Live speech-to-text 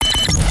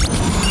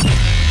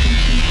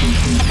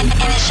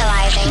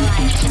Initializing.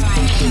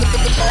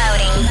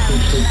 Loading.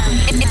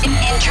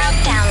 Intro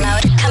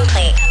download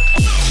complete.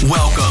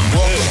 Welcome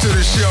to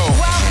the show.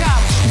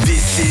 Welcome.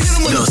 This is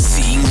the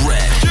Seeing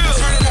Red.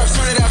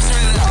 Turn it up.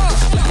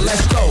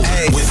 Let's go.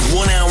 Hey. With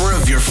 1 hour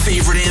of your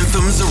favorite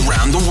anthems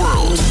around the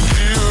world.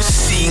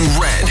 Seeing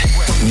Red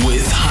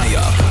with High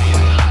Up.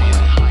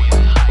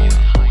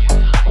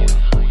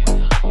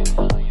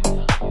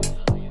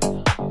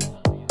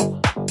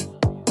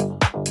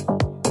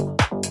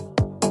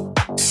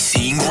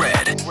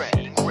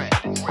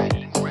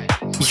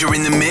 You're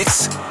in the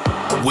mix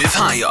with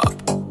High Up.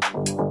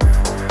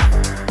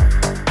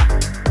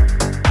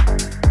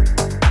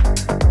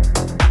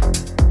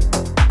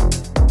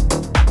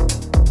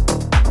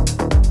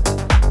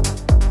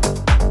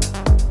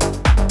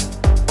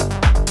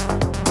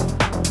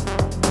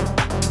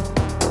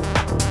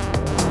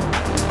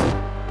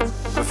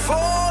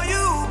 Before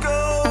you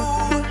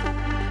go,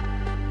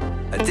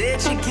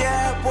 did you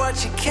get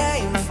what you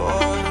came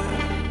for?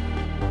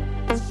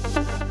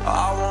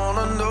 I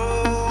wanna know.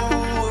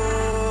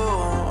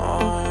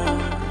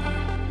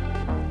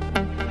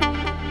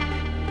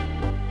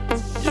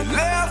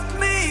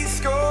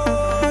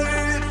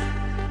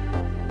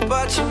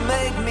 But you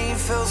make me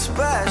feel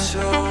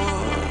special.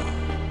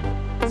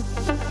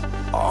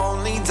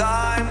 Only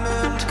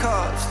diamond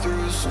cuts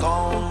through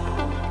stone.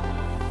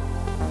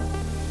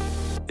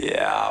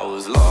 Yeah, I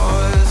was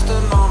lost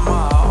and on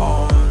my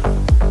own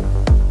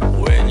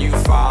when you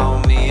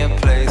found me a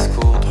place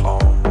called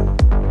home.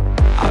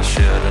 I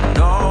should've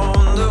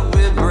known that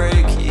we'd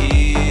break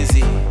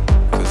easy,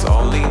 'cause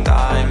only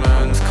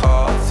diamonds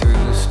cut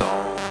through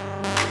stone.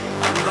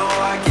 I know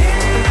I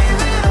gave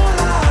it all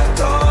I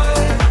got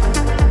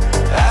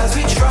as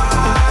we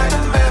tried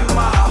to mend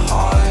my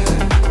heart.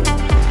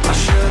 I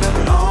should've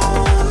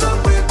known that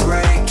we'd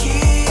break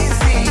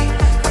easy,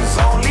 'cause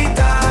only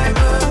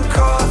diamond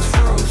cuts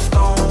through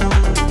stone,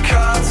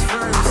 cuts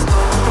through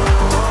stone.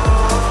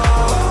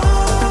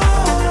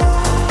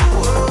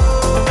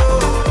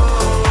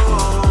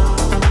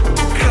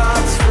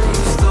 Cuts through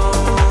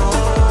stone.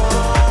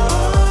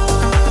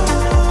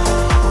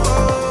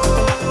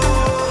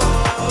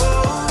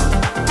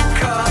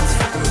 Cuts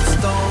through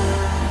stone.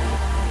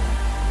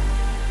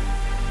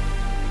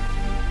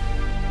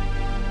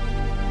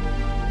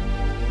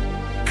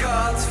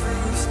 Cuts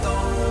through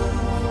stone.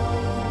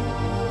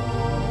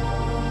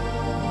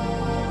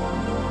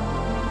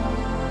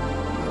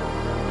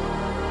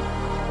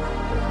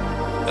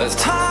 As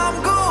time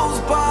goes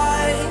by,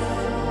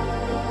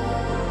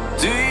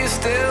 do you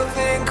still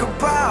think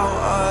about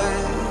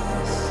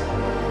us?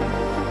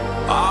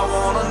 I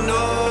wanna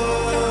know.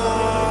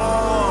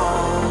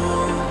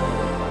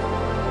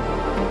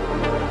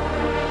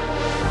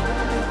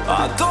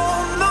 I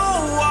don't know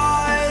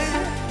why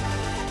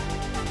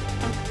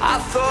I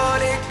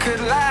thought it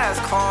could last,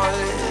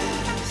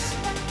 'cause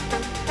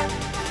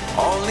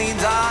only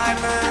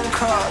diamond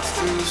cuts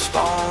through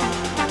stone.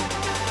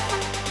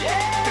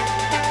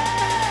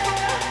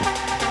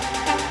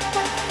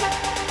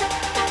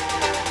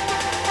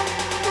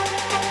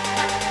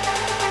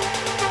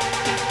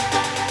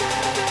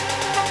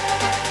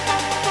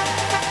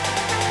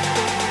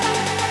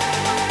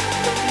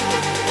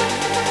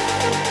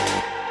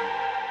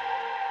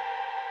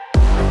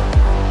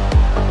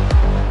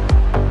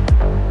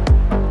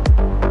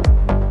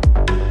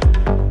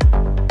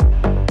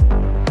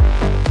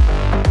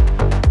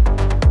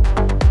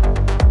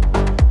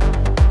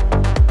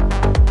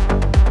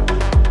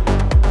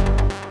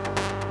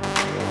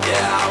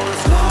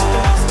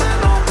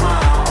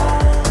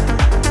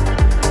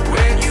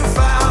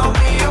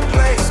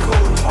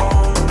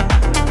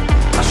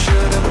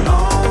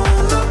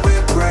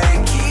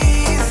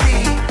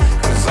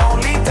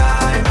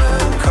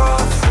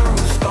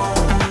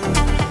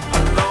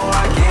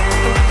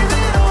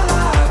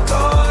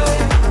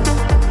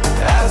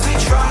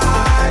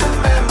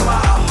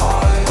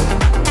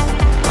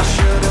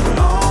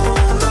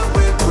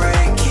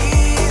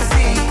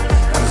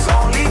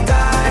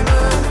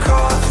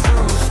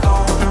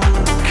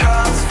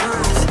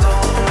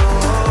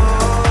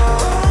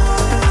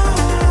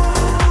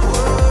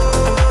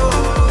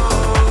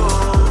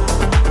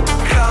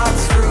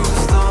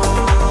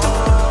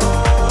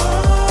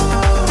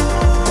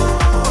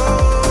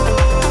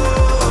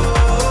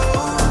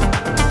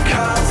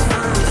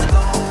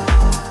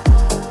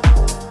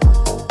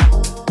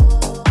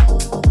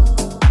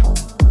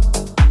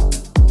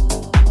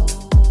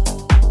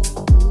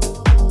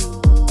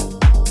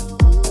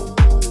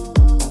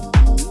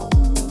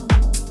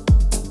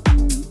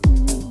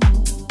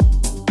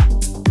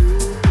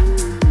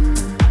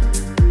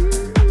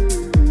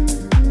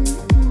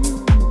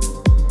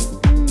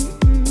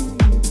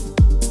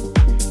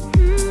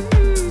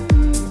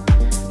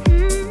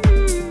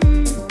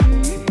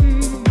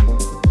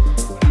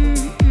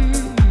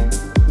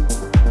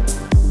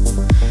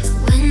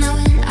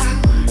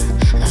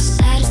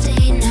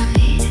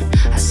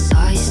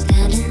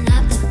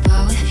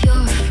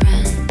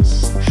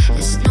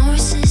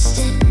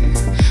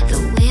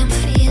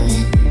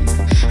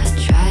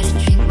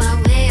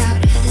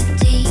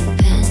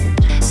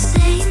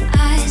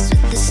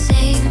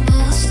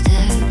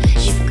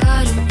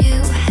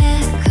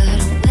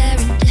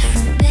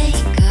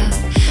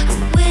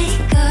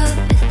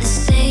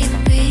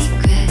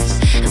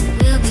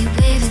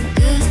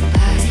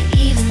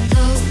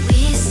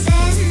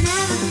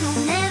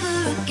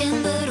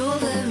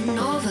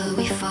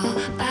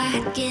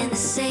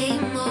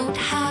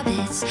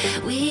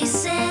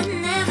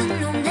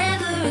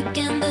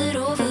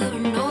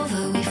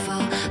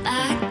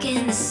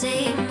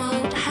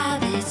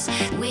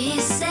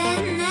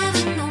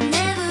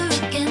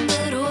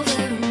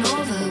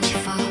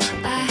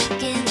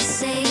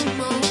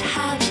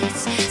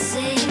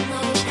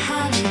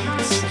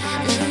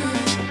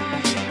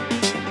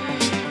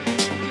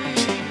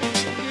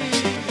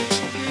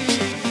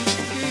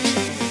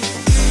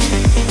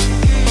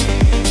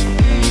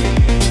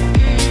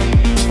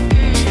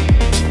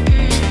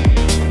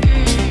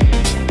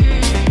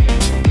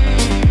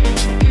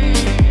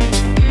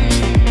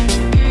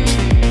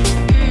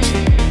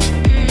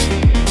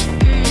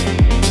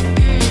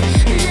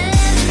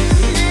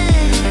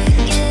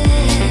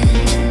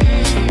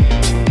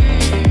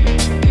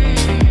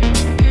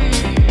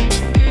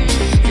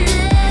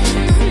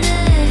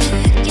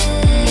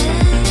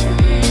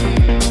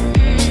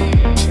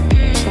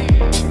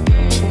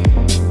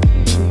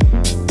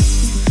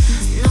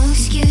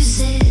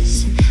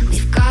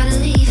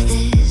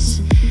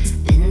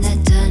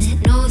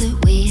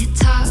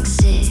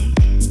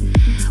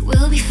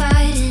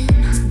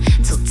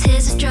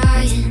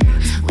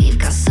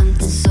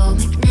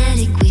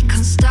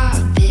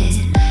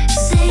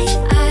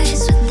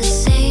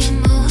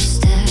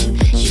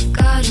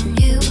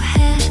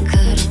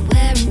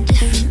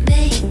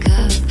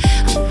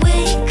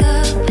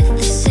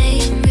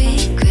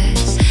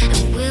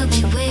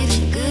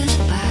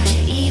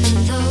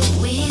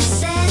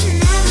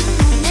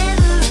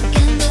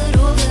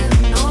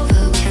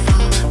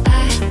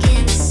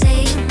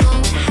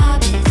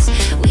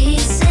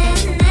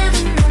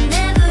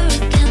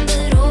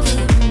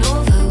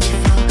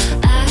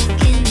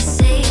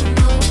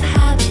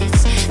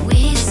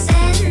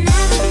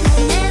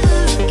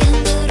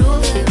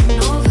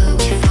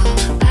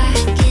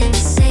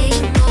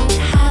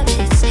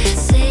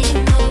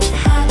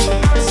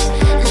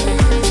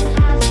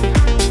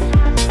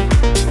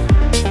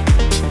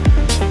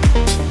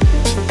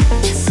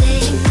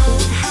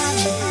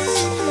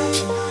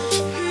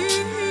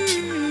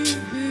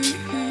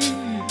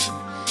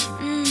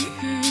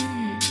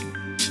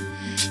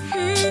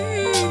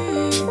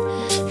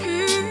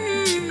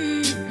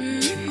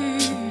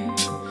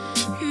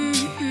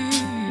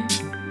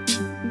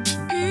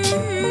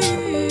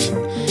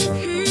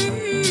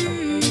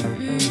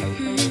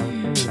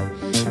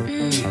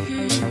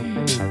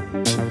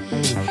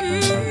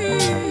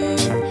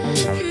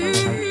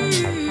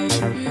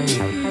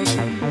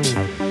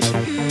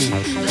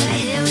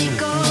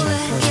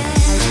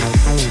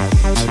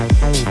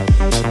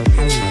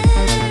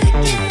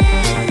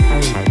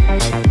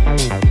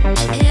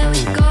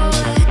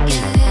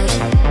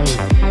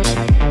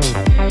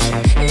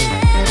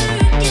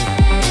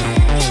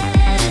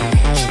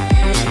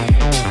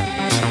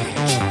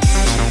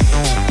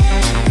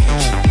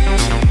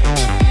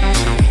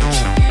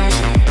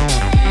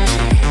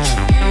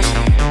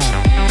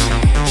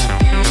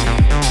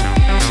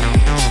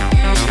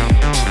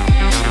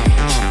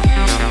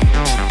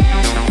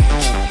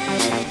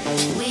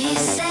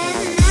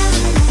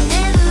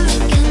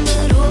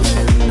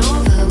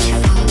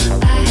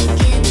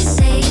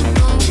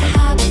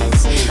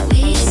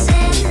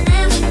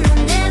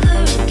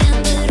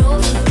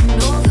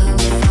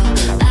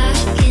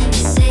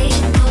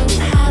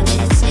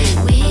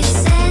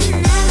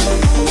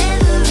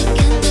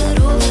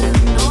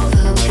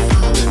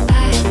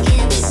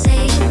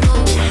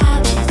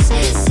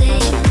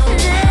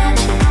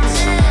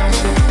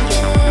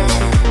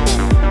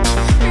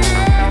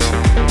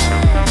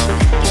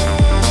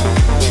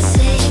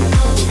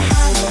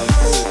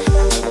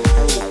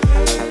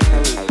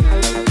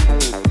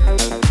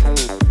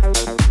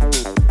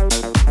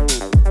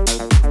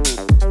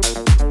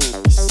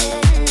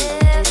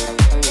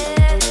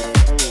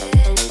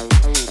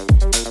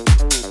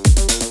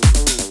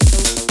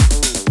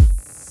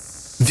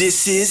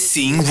 This is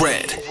Seeing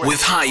Red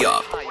with High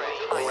Up.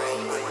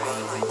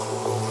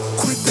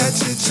 Quit that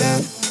chit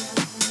chat.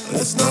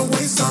 Let's not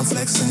waste time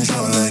flexing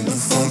jawline. New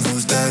phone,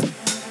 who's that?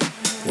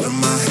 When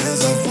my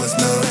hands up, what's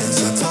no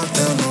answer? Talk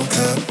down, no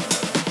cap.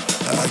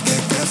 I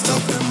get gassed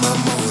up in my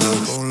motor.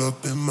 Roll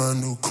up in my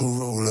new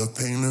Corolla.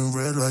 Painted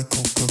red like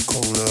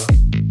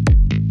Coca-Cola.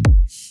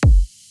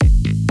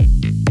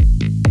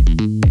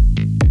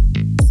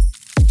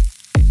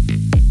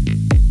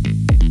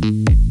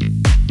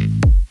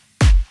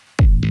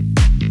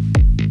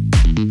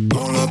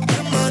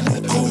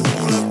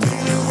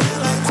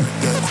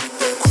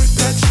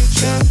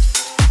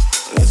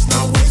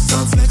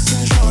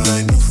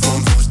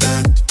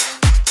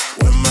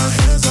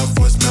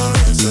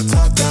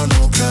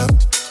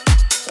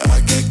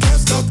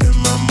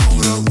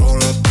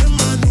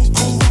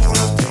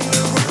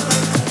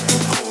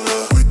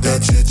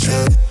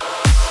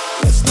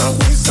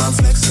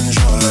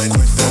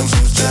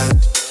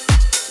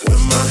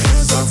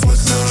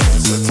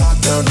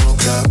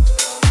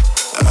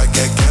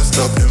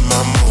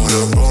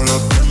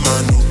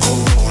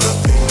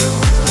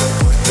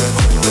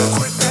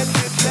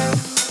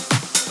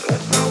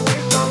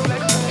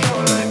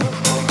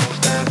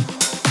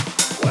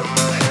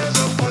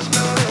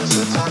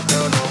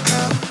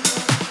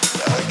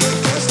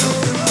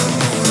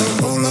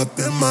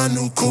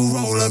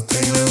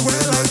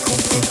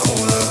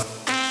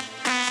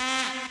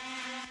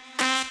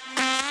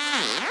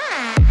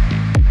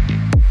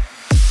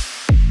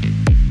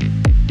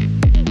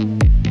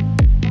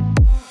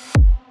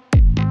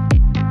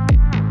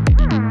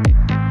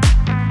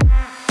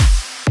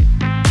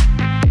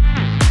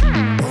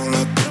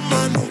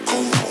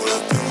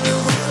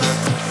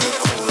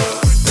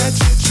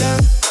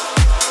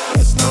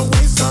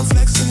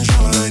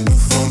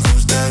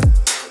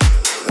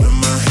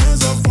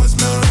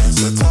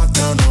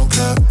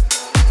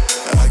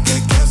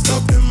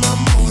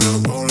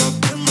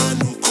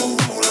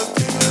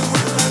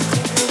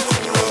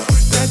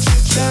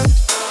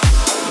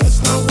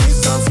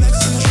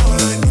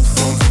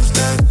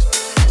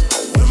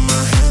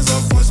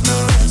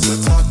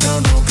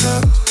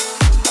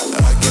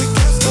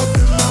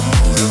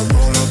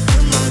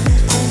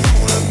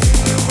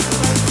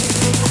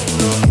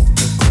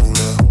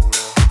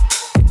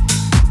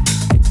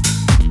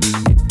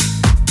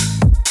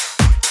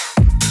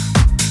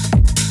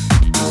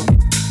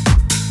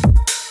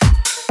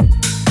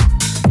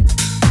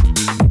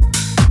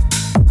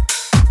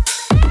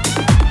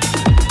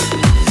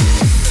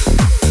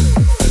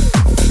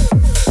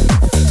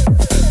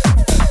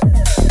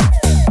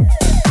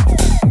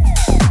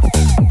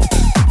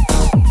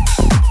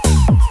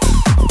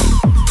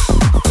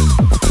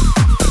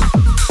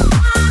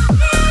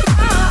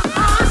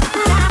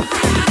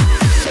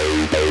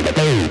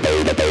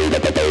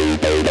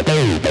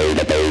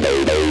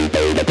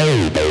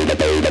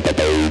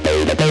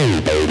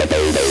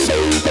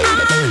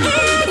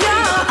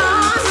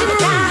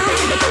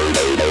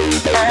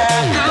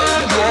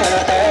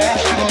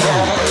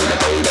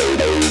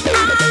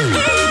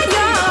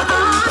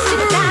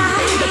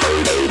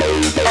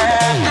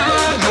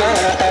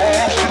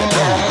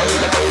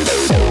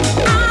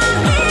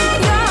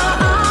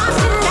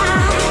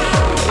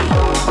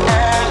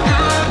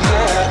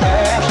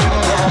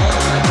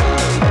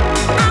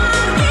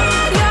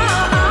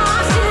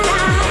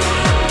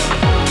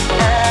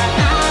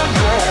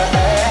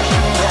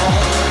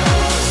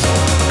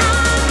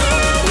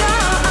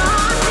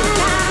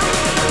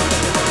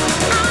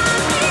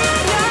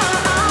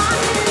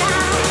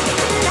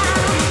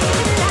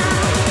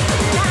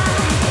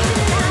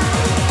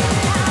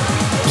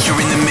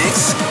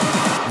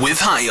 with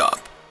High Up.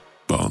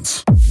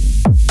 Bounce.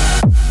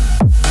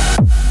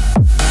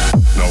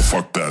 Now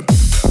fuck that.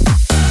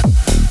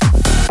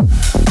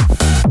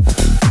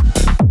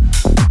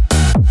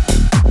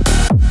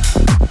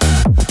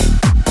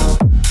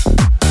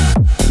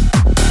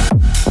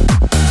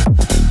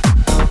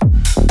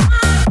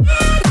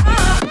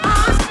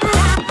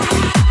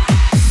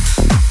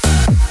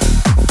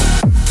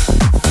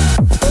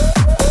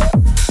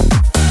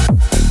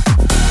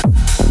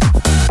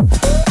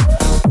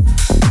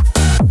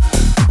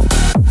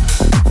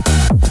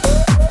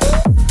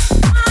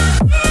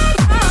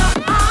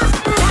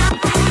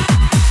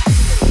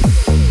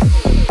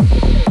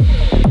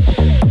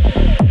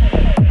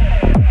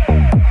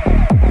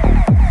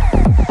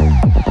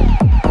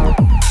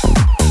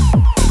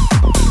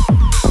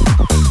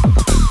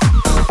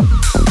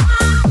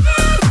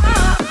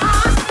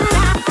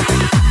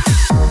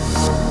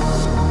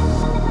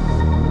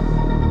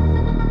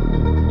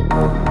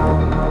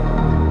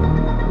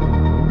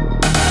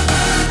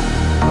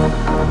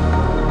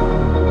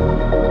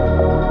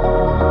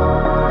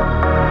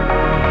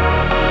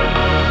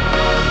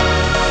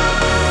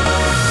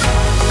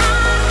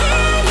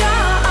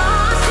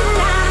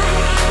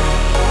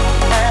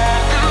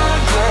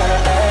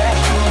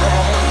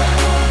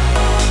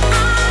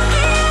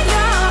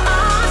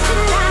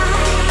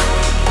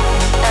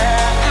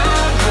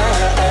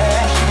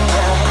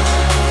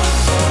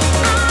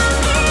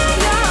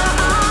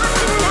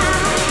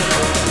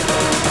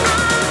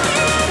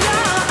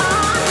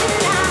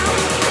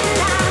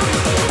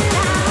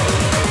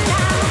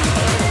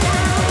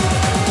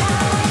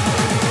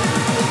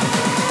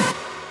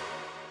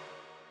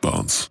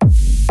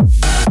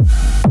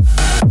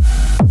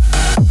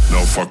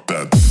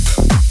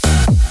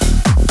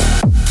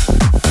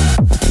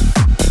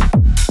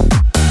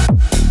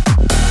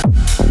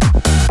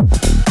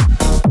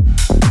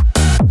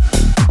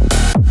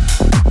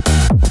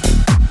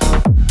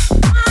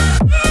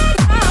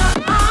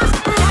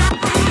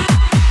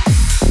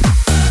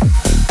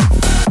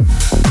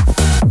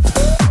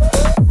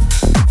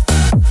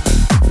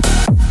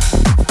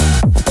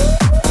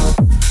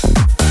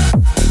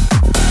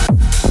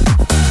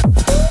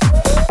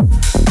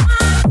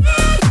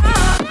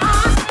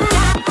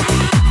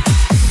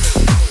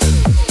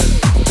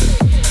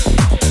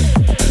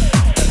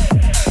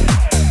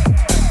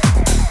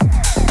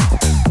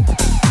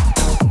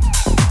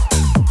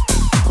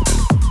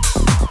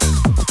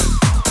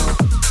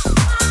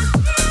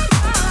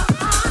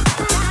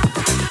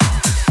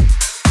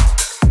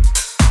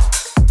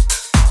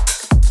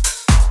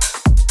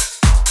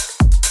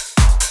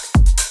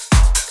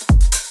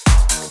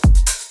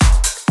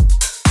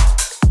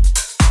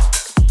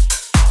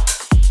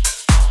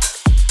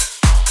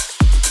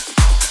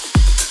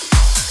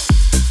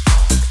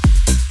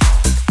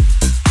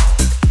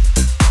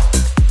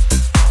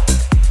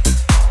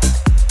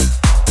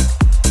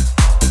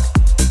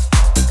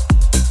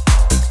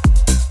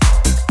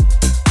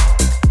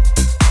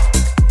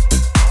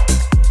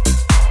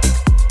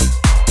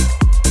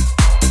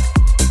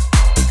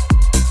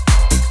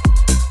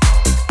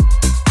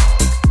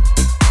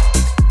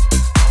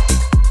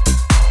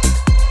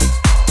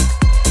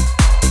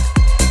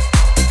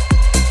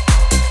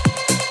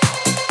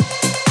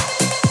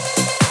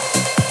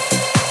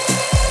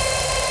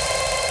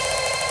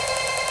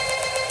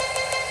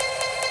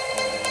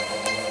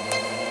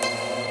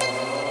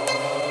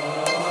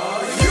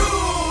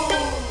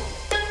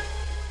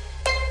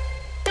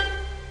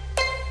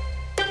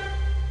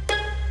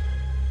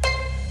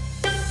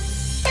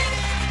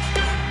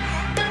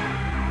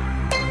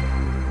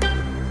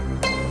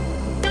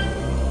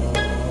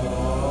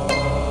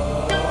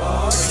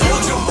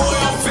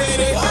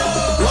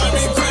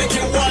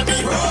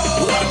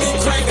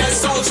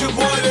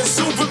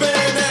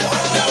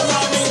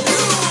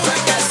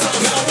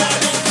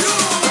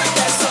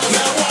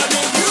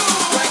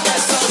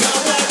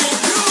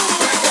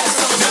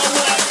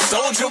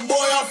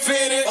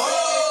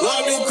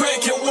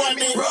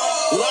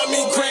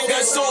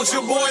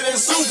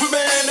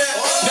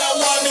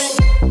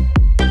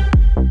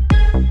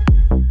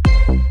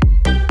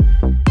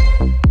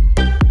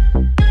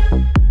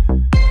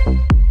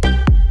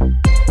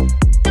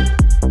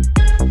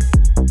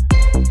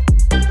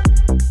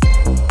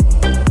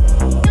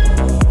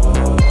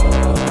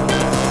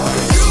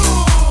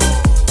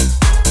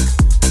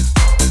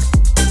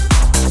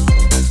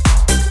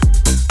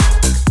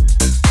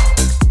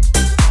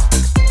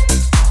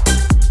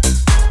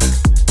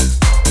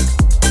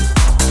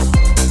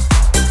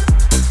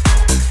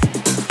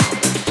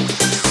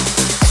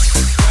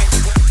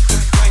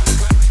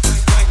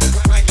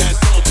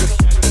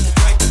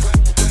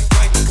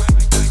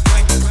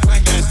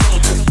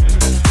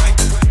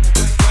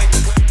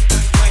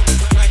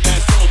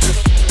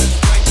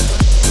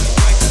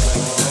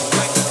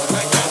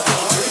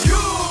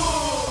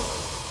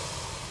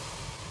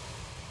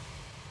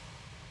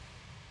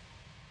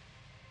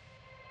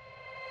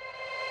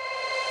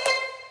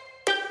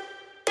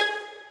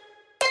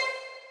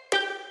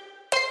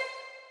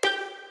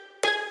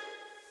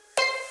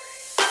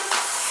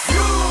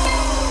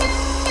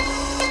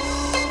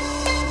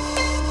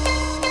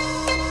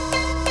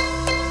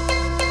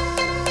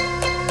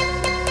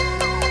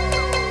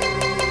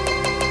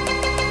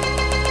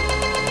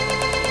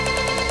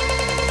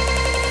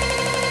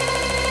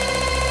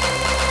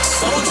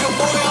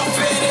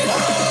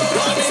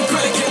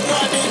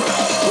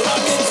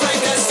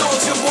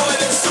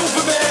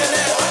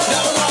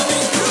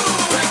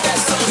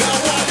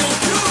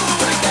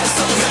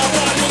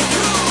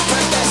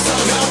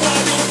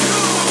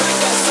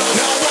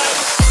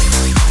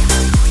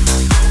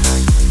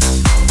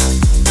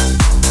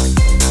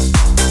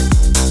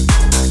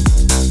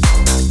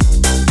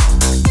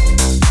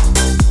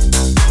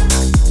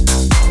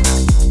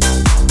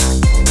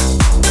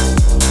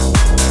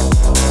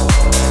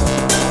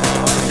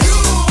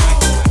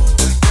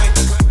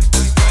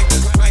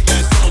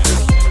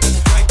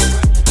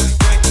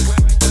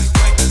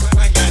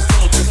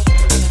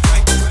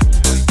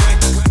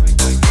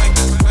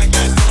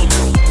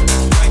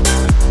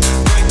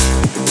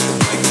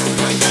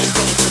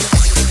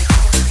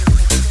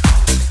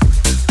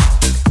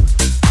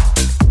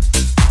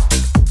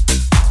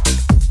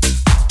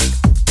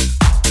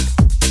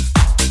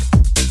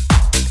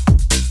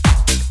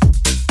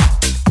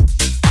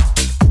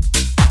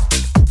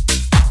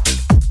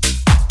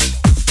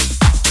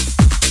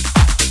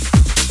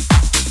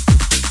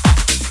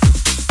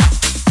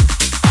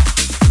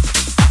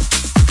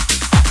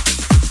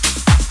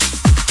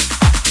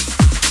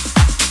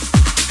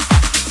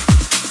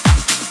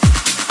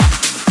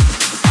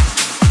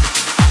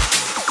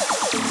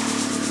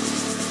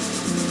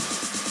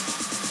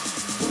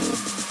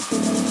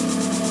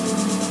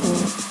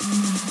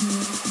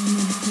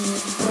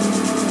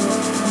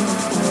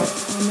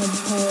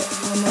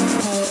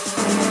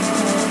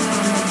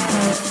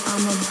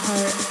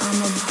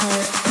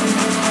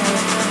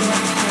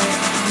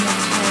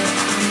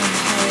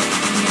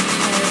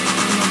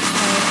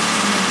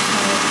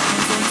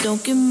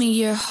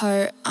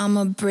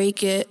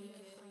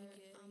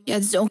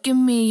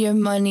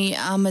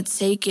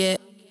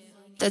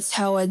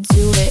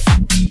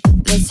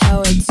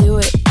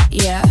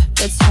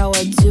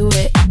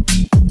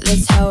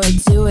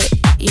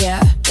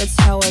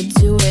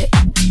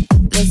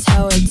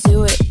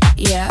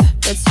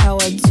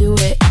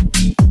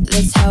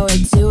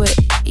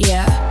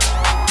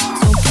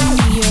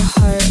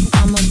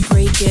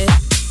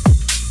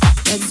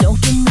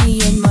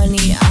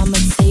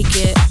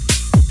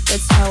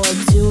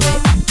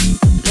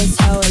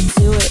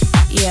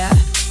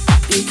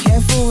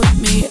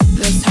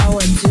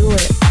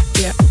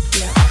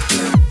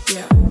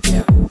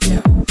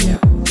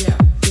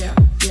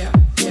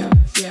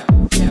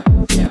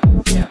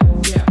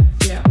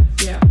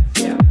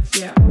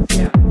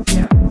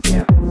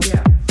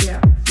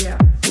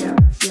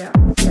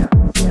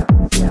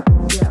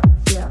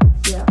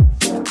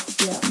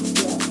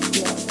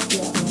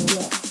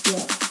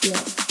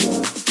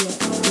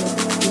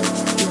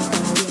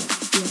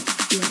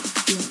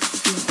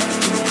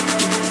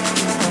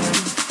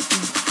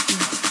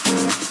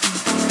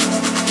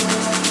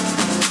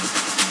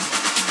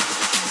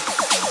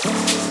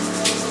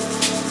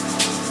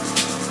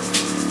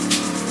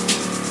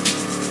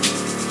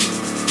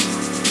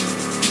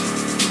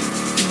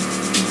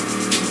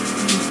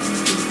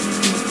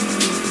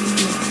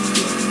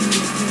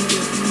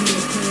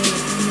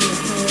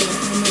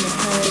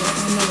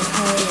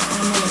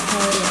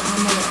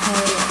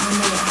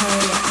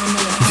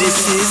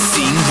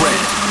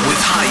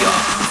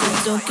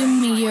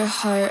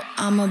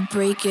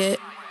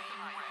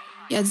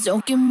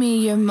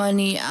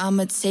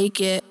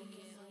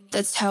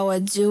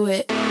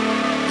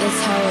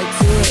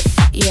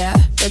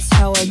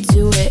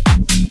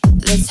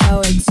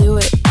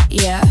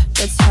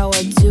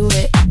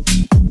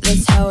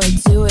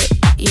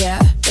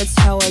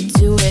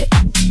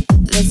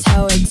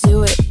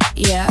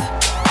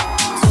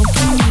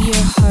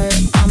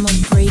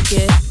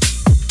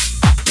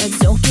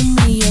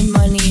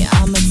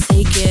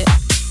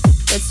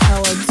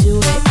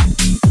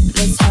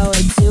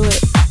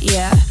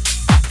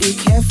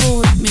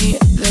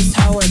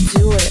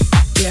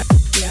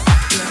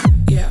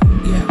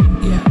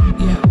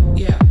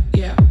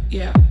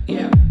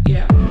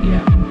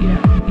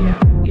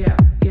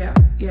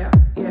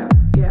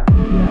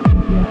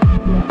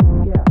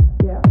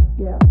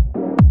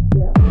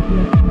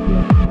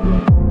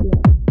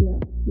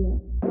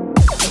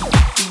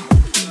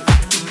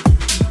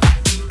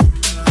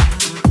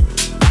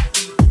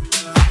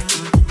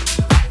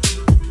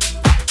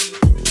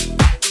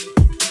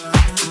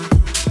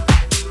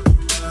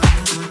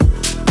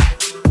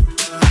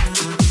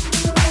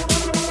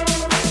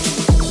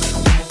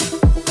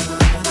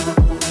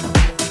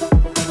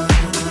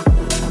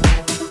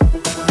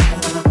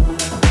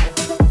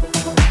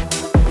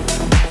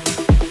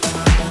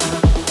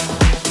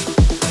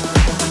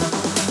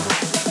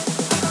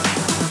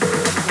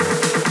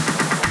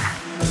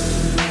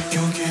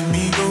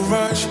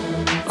 rush.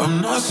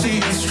 I'm not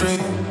seeing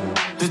straight.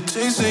 The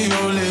taste of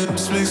your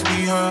lips makes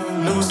me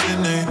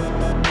hallucinate.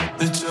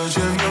 The touch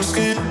of your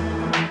skin,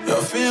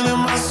 you're feeling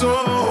my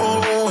soul.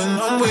 When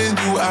I'm with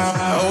you, I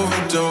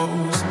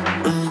overdose.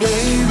 And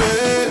baby,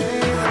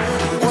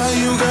 why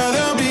you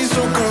gotta be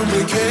so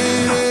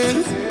complicated?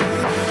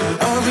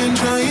 I've been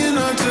trying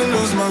not to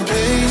lose my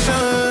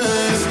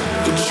patience,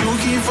 but you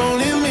keep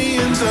phoning me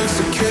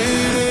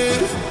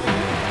intoxicated.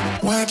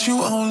 Why'd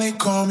you only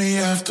call me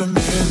after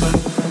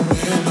midnight,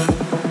 midnight,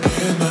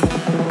 midnight,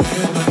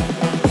 midnight, midnight,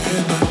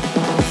 midnight,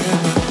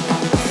 midnight,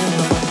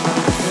 midnight?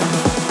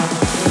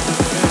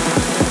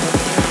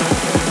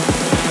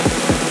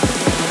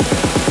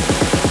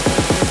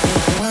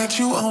 Why'd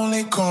you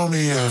only call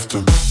me after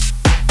midnight?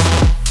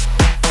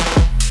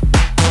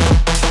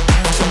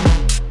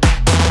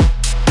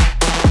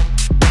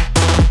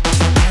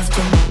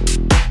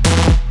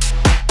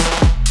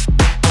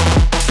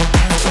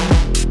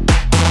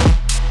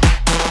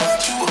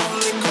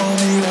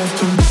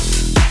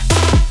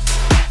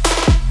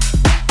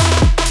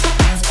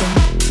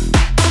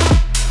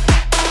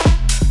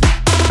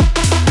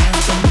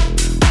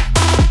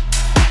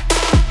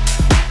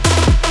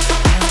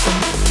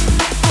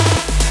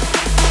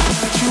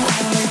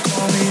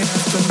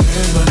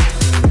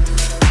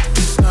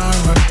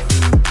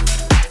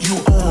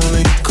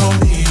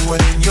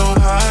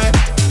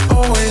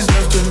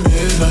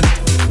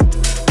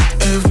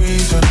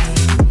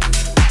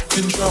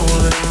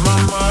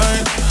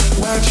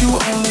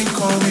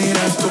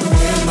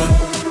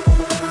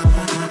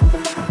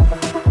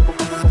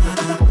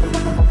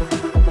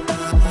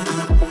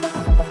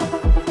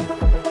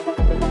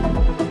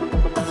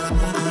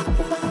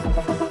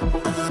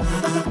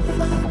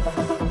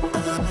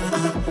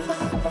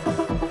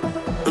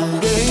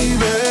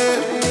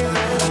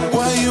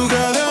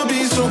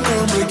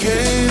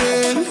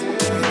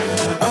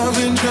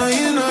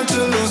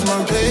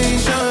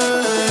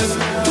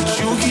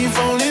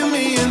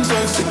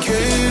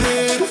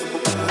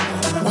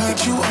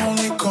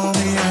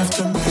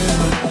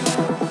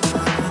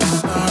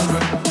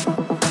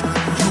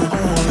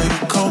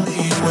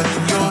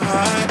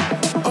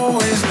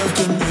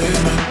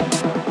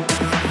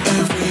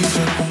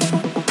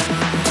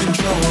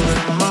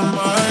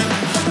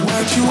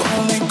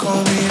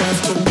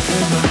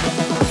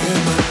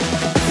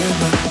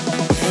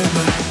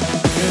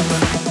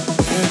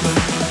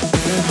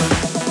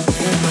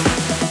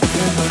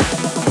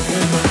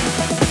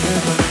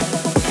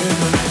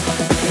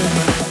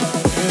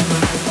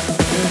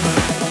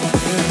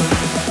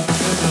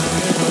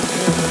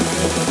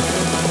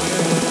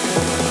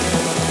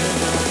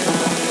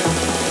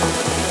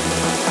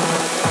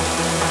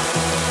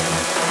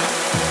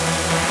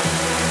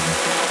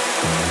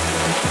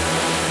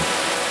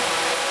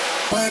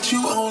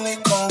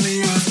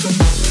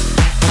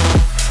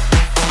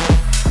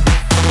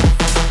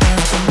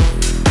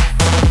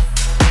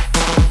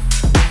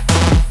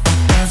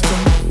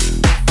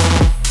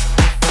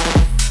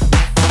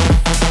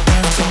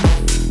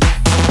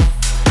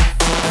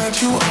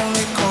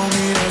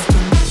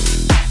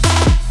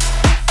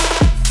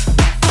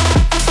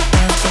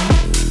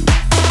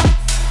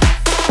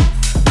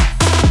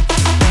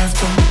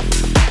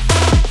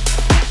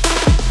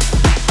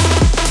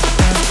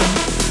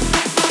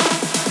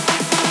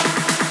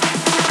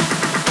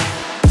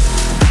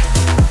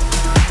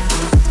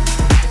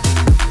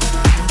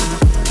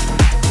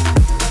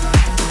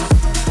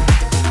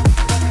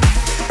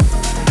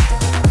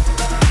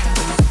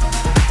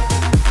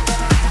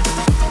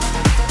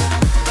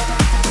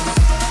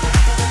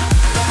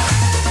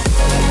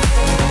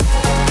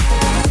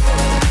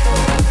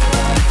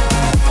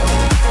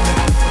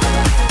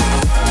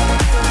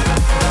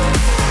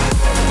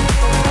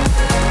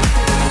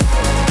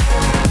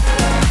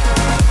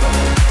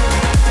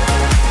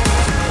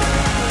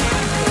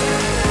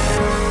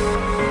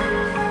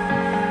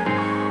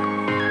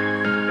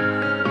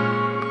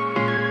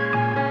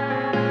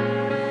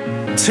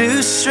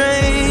 Two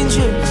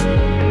strangers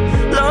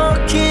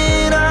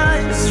locking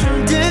eyes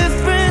from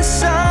different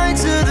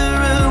sides of the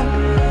room.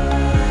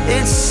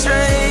 It's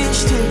strange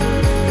to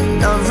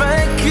not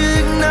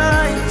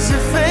recognize a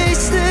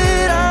face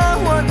that I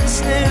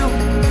once knew.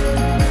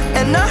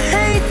 And I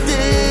hate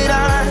that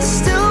I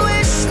still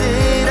wish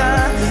that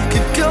I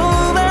could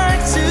go back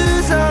to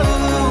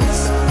those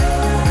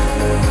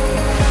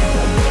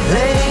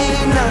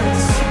late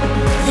nights,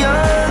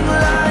 young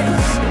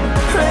lives,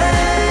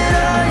 red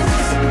eyes,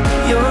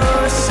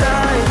 your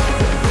side.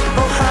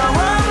 Oh, how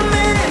I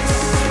miss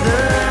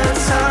the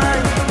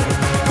time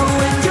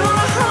when your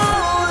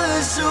heart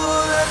was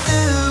all I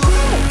knew.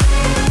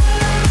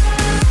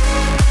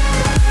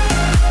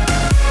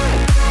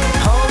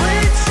 Oh,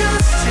 we're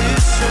just two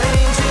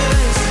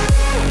strangers.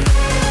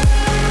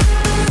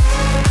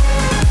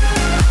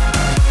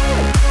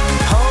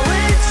 Oh,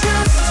 we're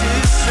just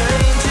two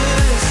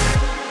strangers.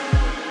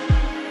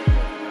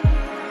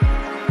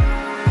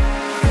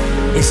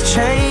 It's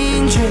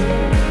changing.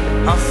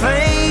 Our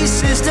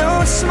faces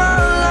don't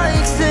smile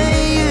like they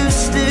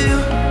used to.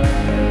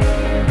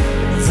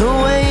 The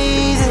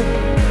way that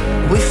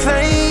we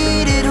fade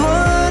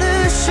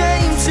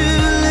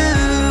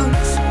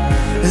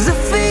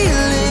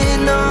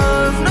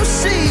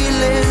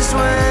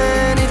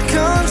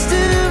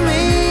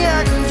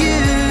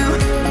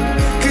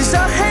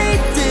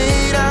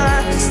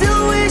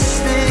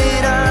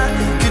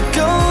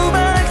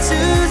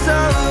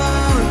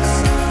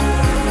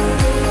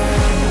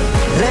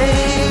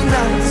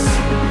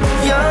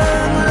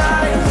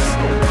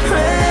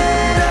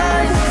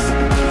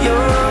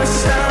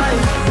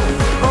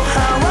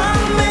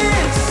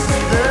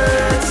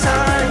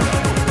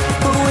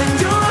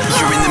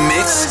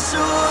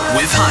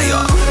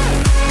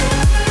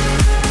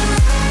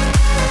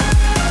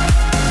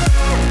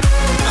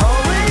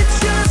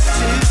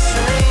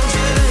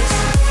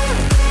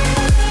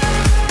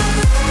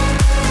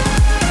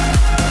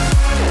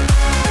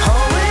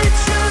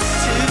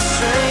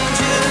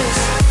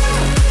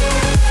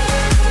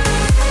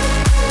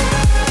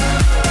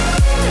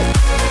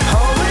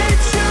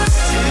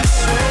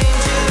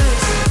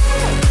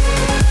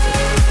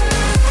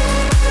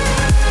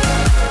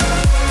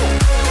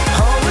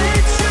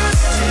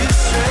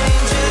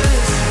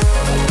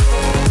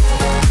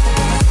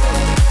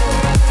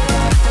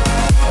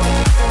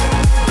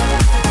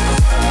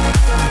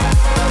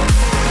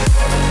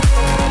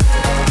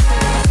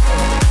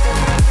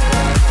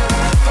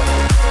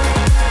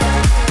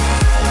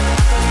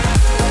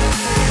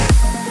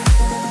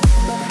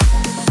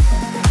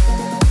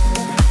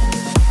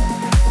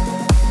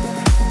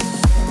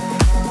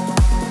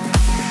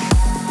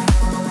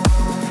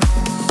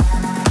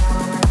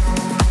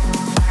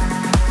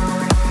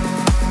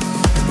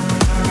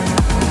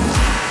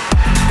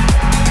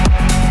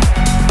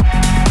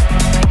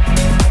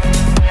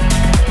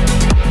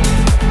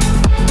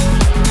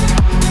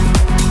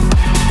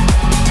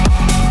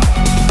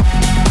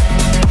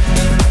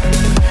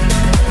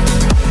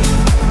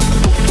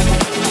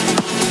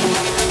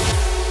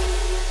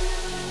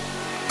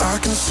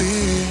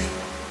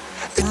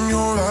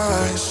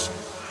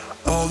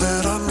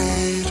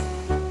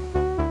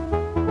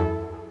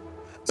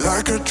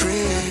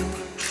dream,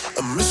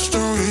 a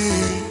mystery.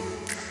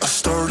 I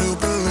start to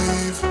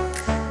believe.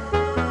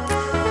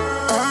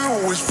 I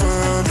always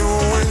find a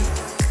way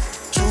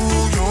to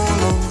your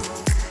love.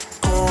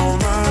 Call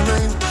my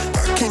name,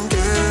 I can't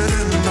get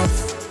enough.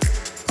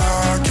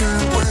 I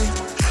can't wait,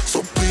 so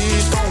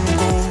please don't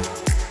go.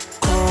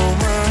 Call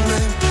my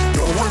name,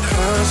 no one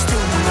has to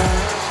know.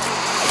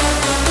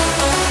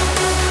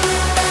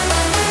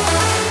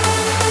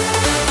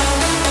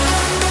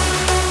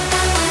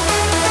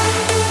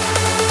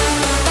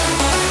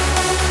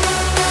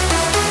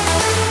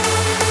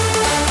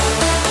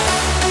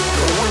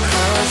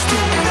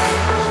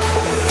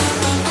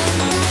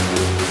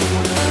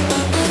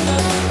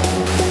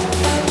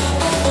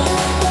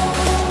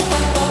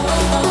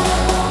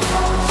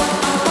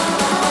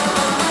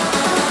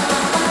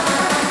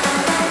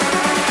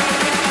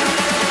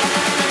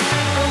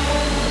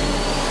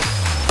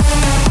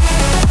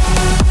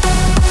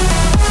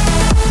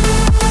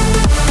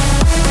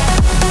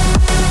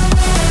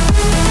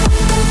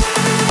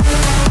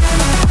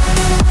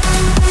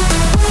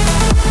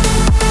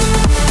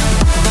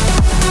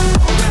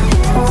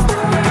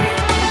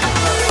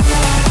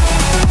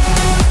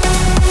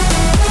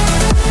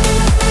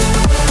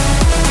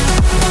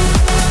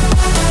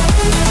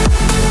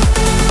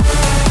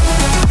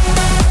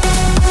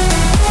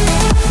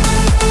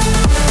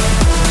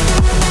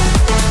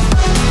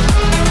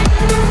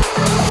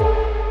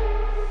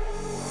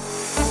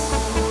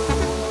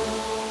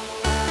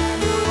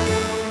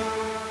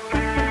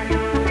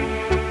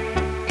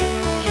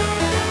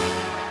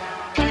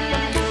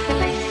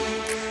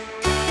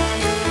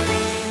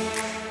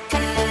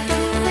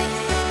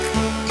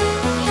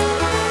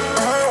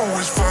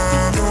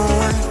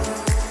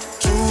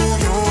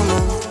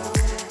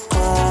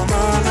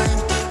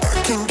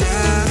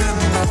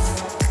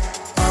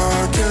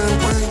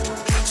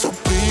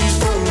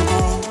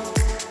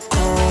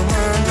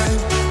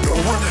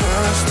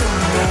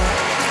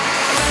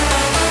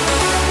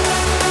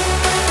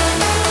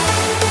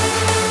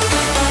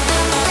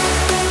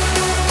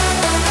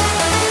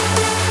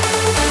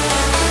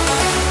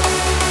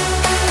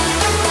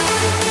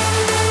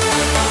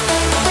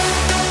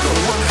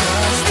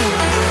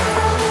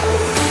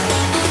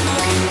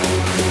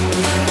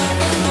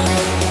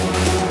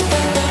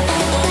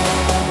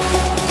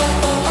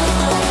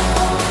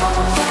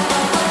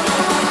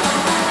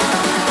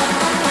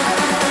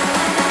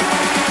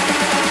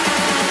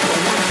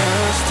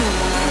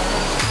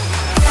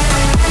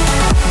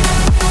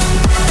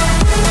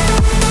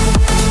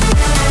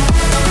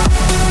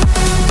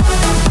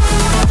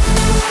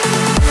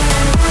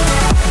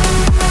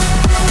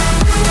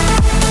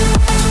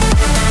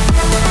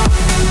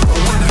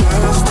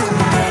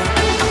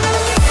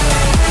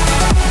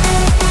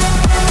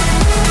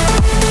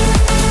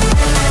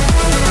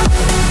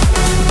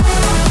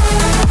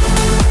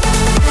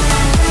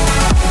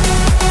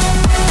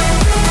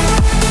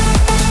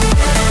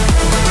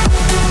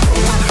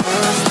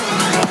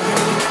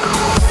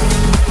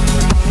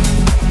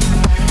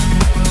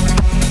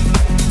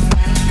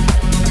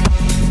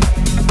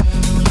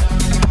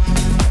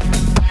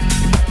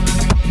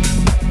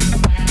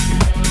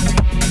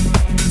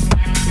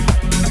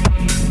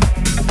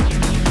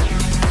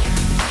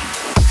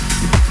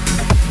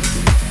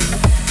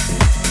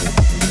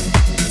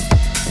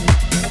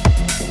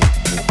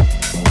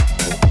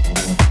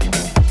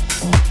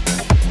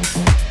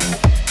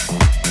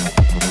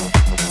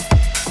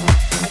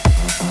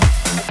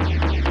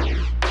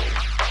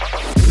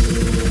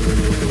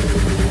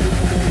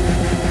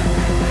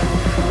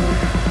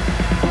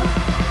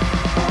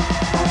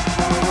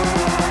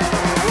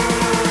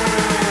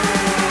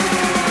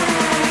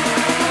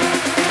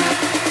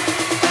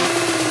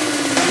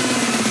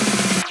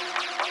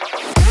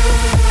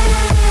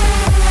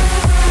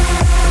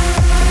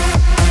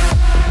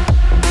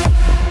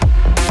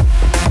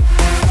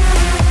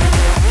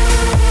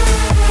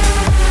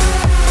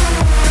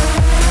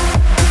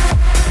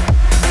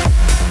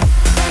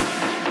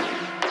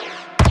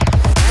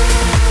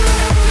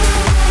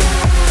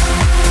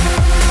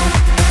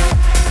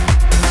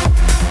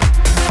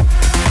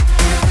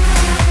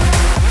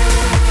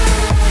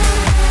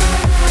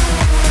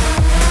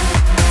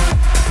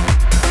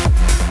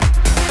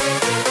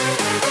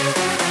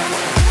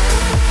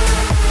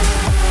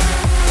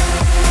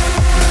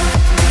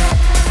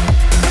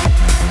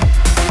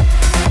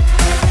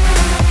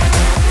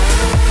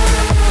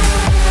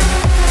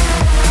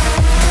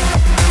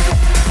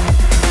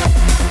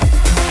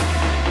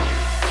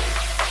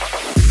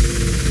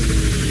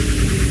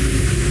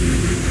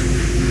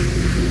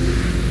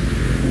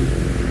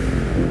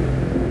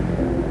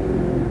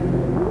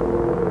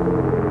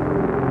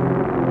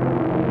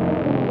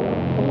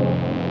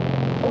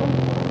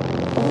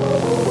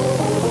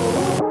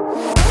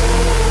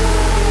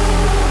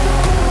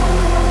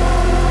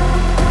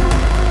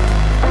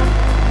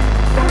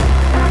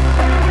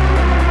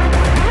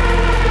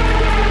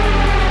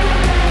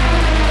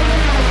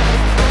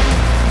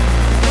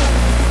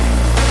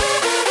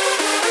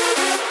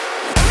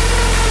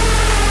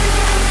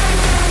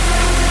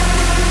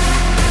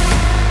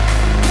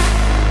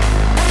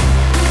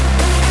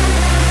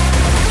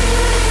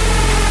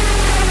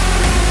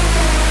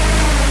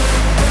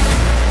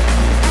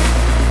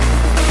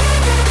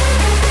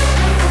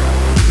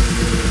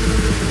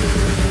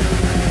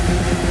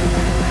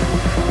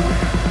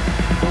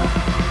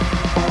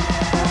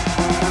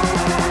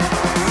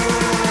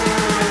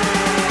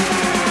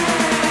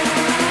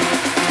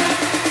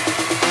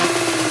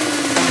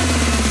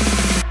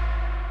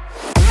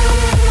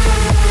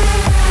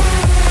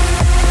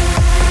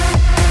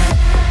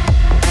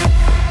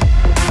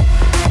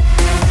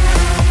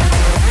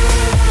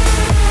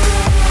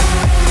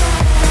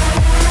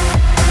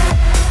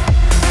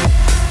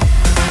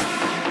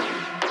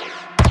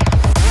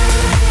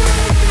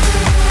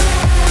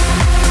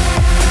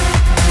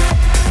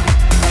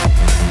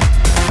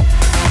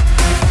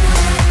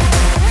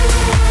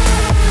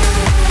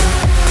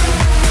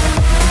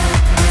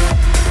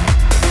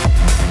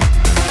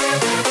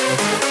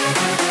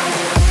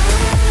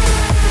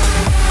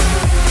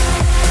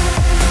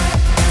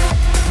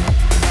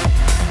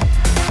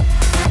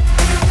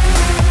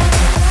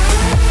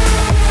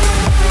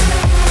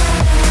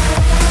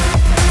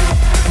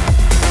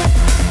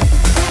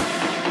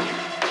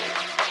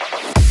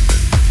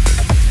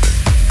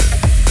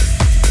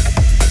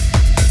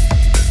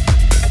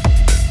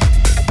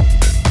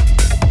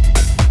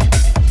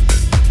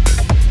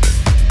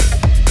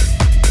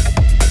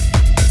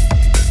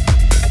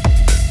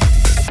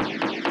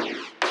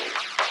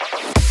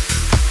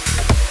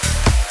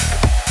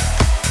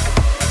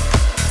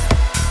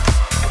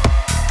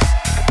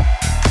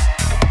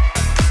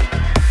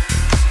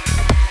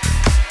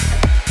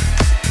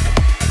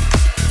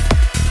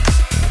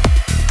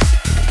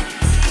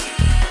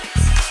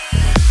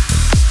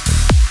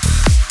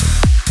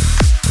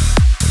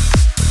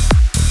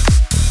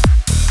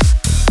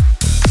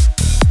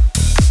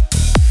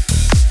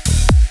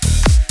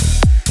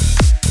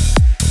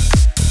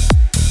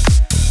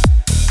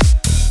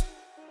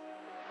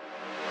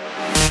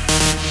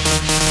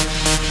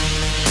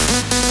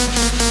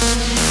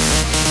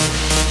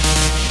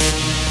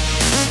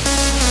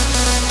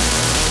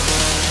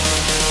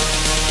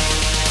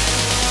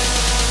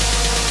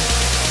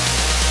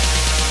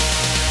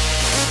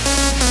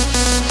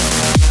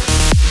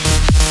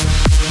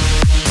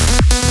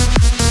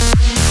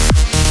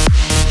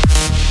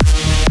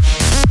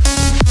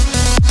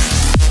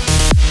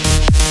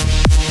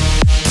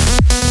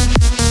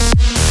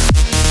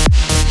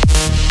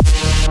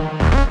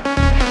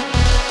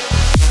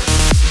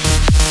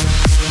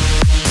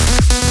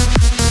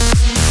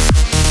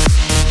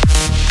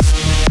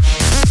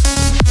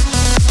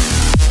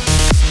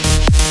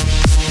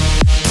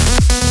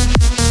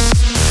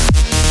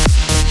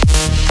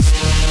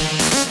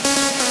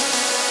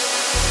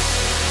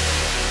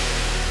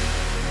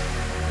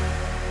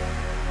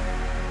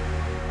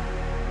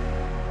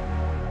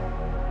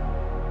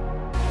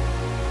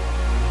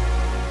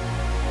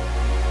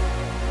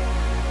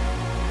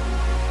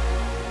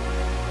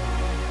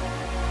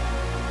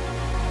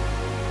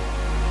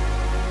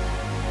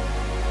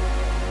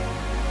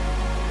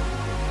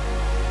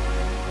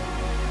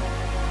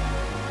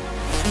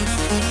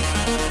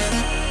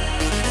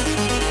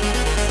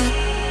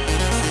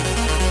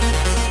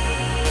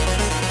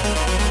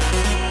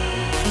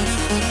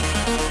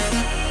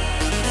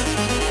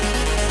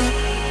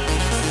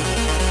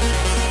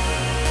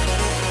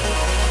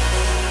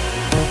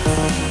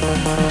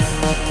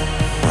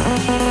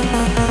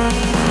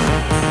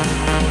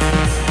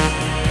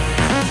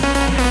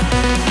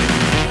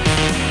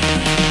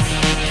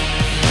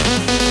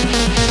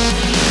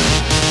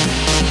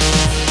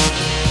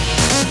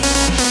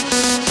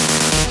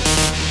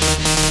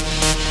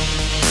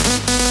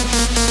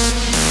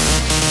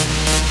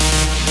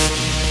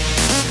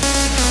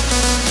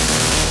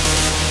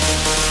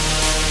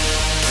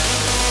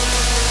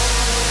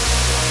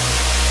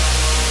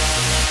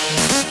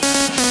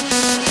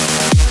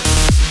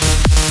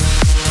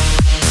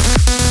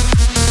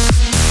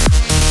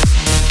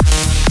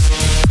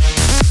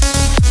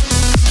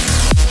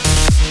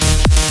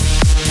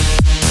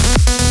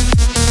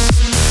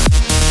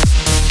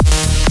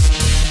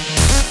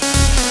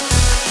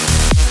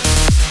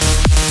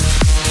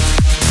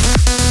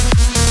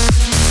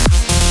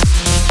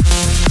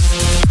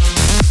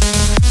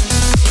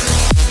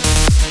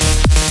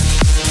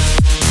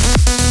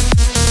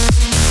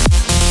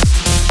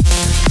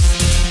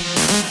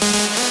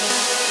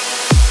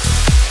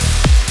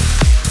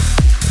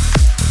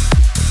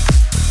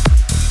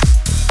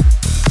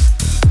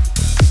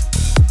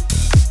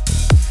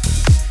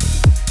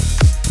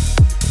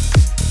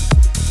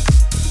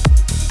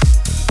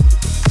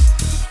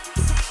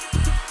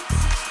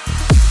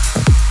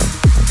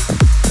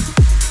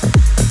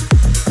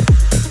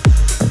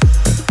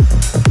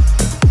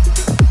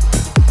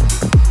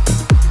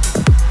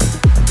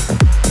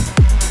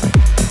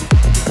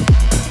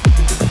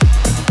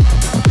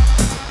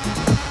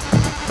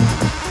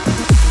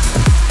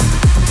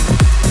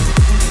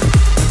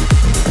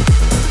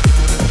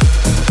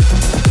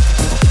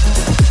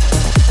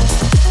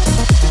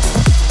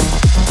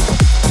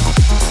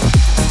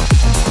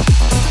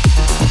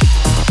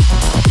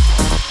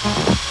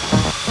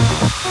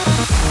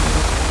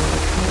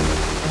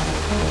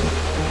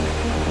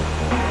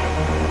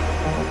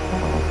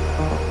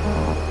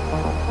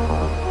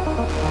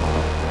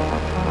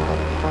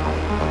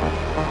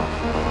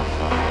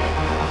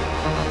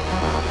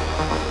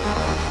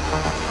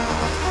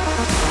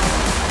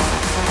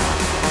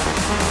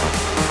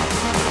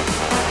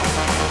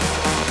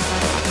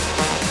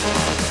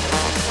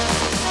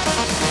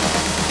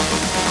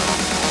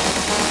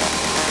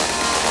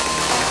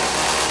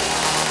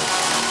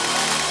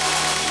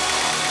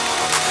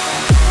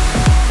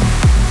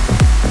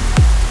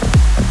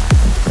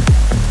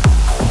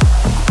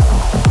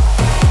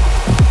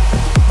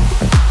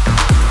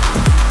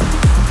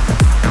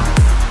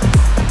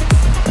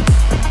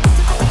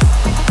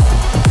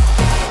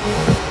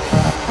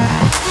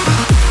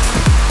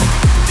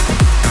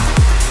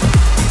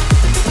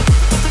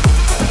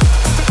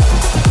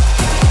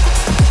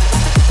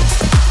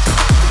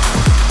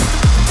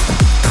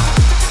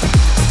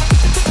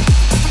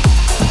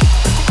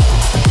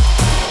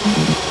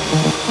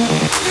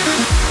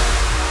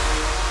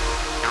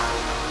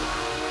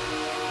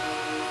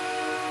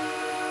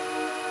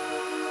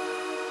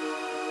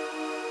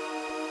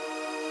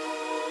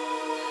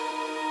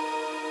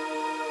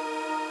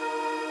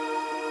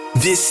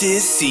 This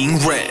is Seeing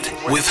Red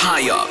with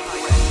High Up.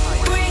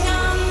 Bring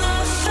on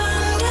the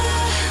thunder.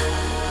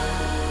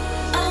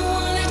 I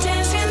wanna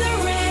dance in the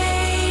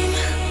rain.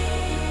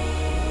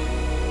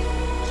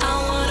 I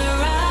wanna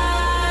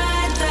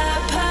ride the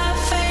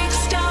perfect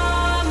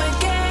storm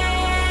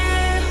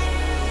again.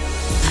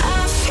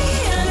 I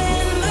feel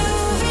it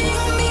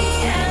moving me,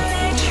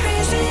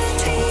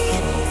 electricity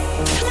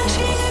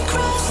flashing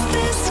across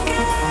the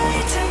sky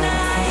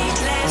tonight.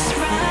 Let's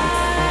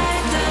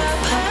ride the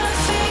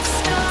perfect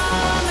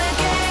storm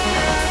again.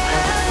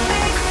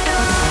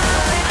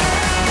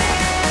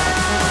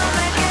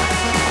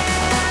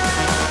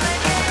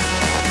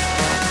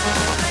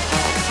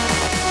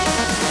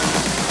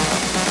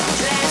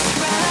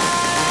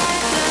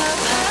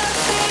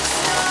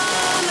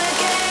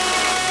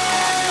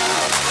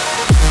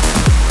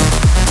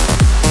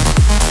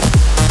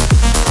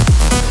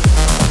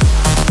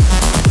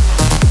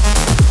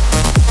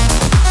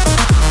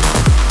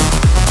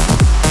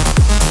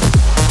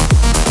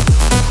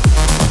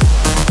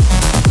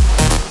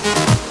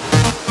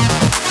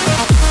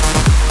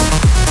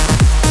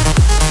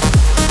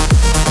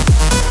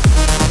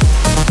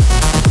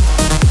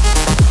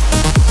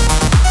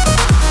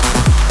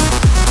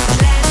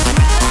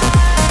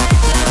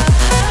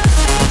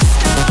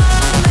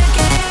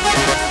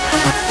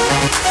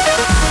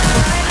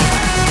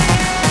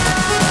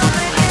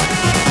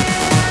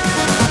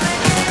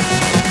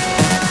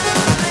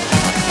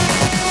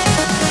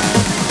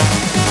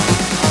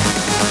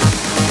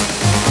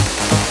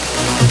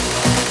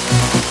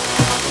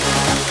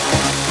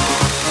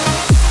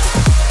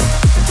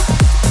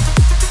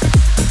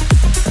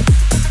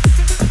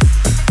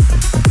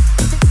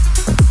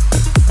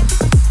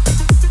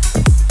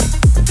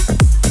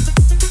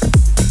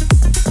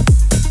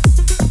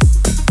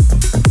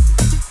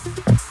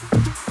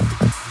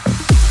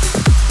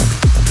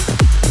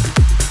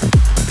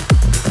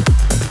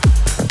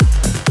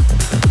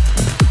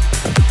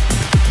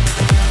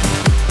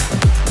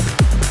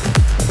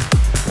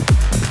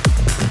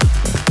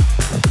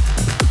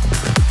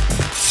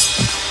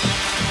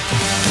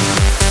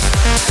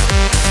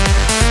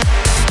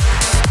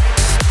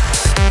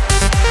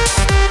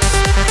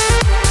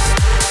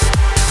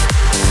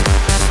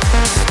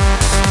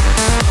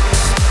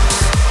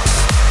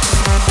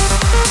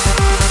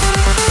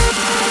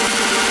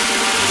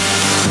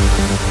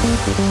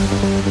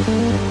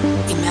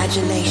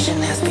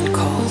 Imagination has been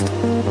called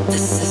the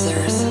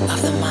scissors of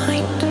the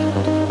mind,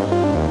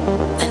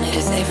 and it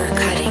is ever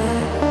cutting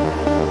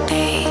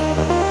day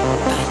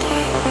by day.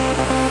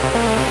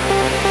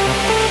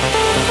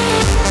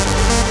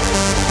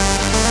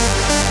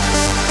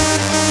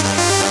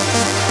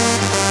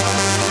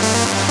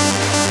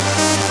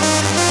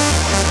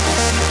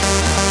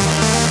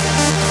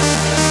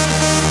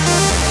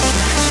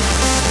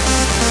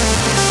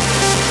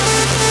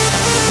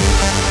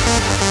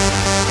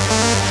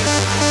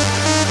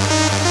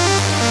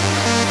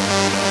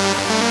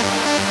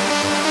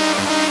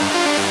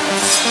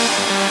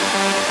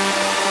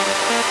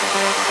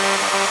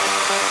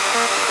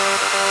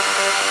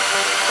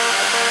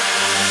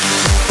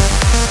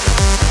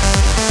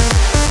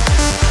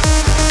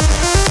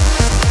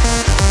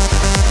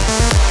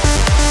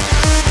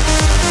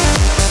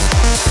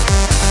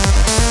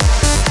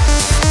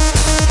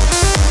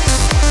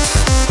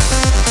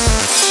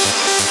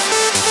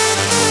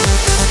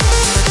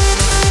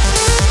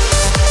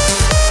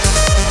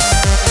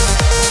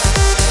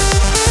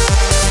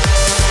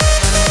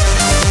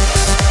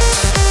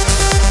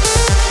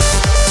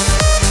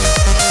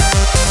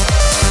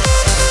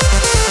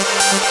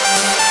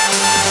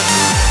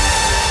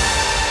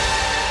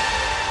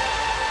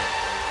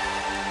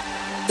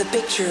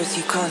 Pictures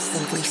you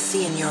constantly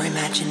see in your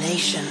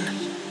imagination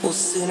will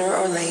sooner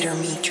or later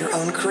meet your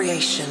own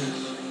creation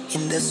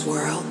in this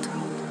world.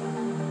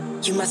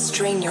 You must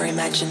train your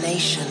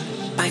imagination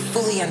by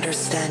fully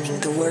understanding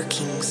the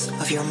workings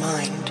of your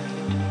mind.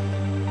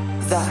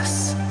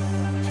 Thus,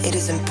 it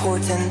is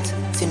important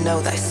to know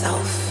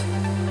thyself,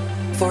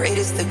 for it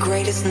is the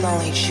greatest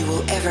knowledge you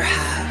will ever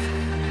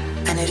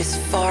have, and it is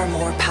far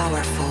more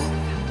powerful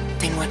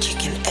than what you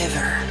can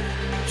ever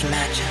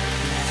imagine.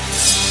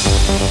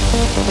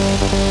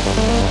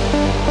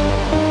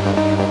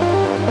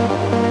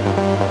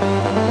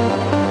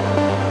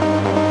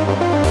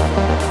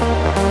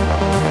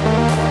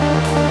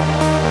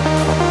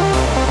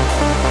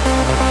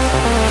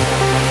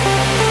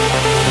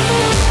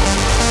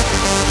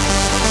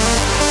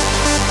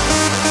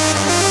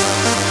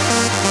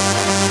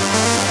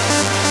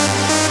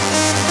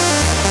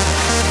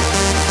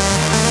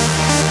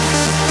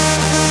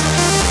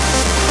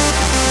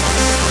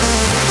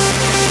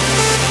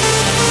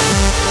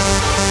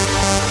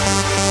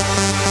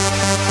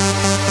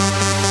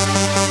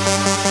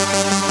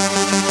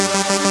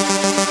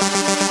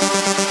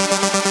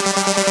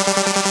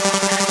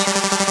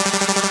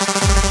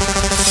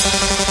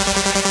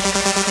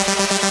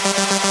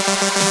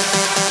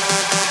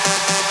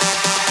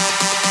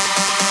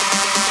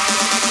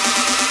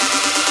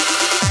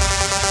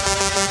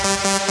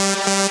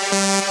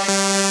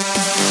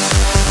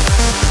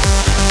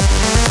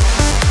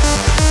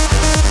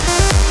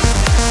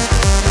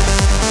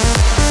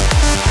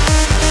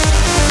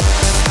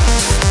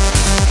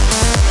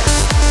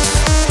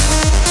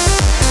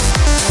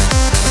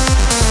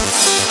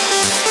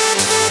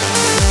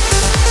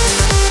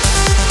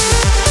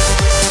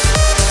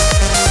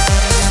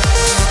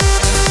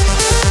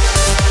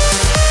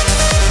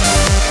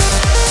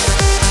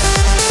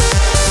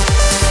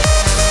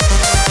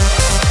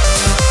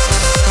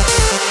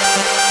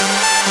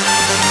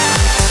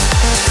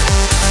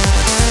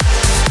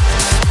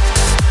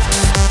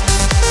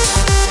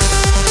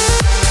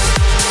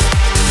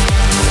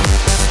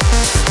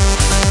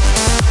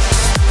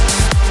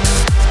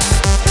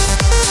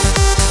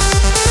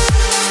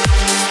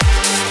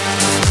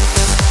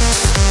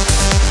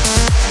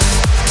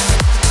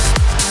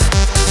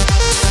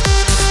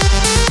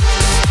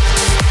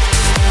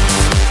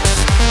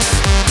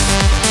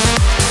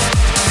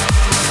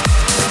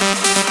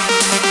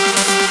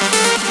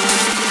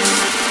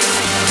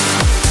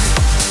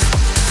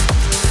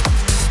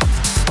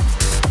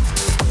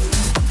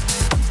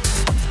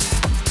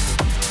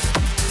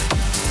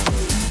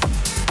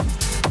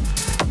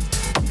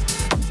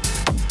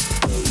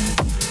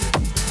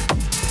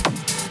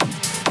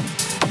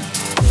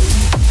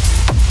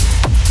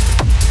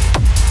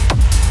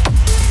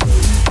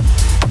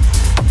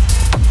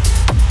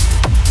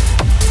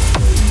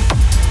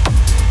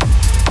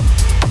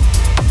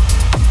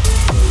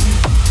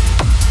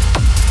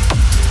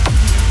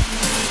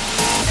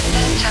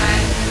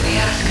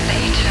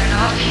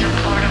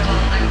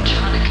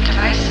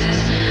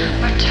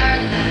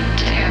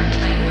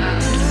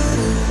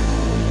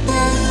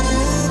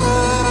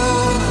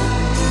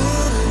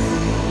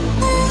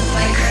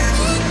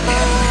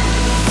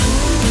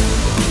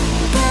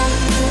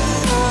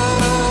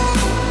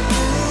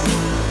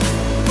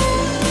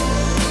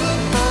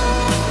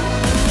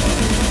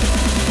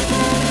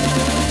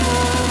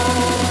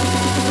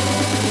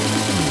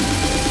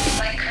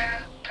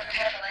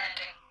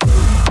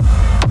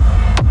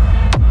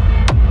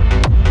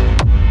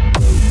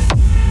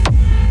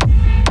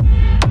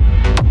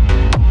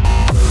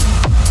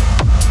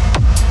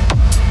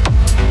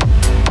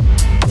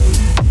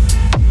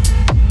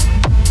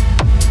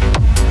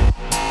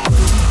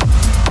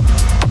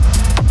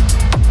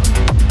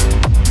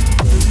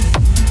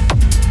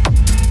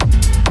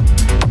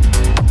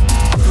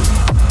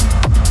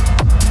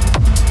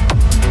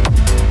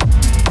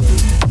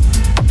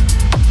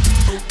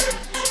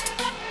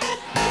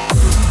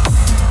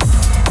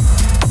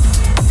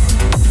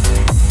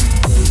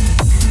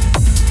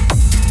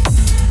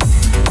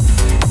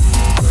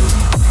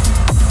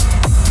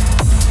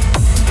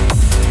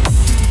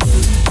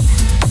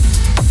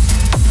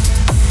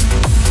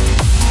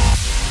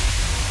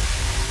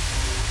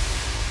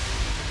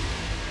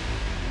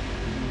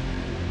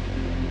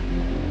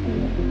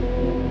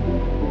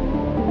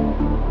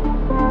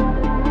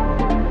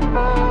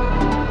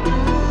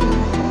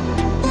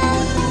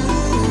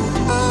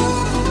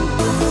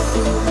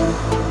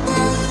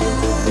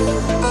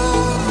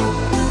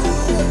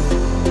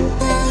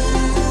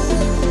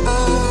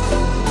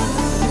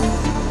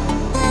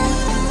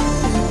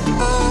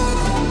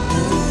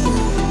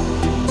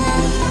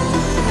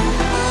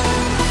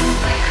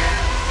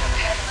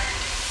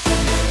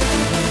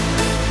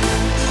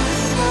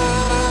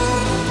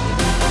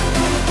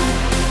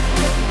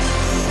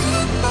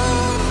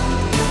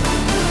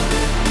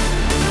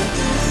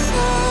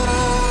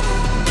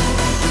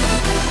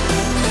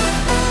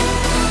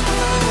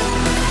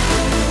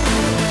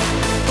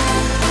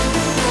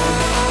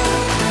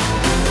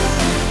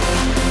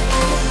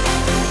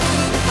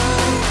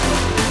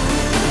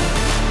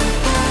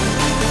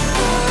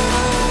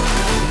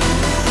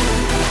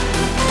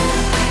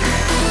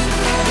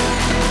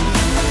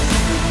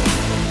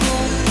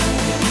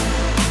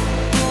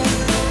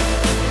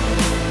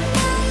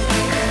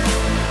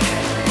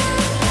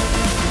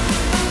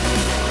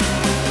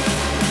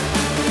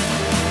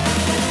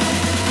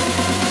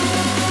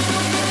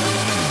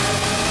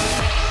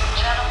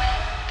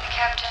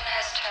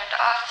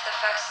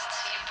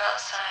 seatbelt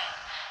sign.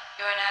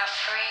 You are now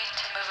free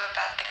to move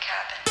about the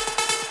cabin.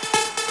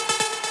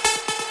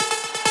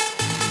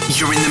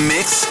 You're in the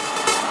mix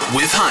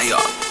with High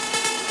Up.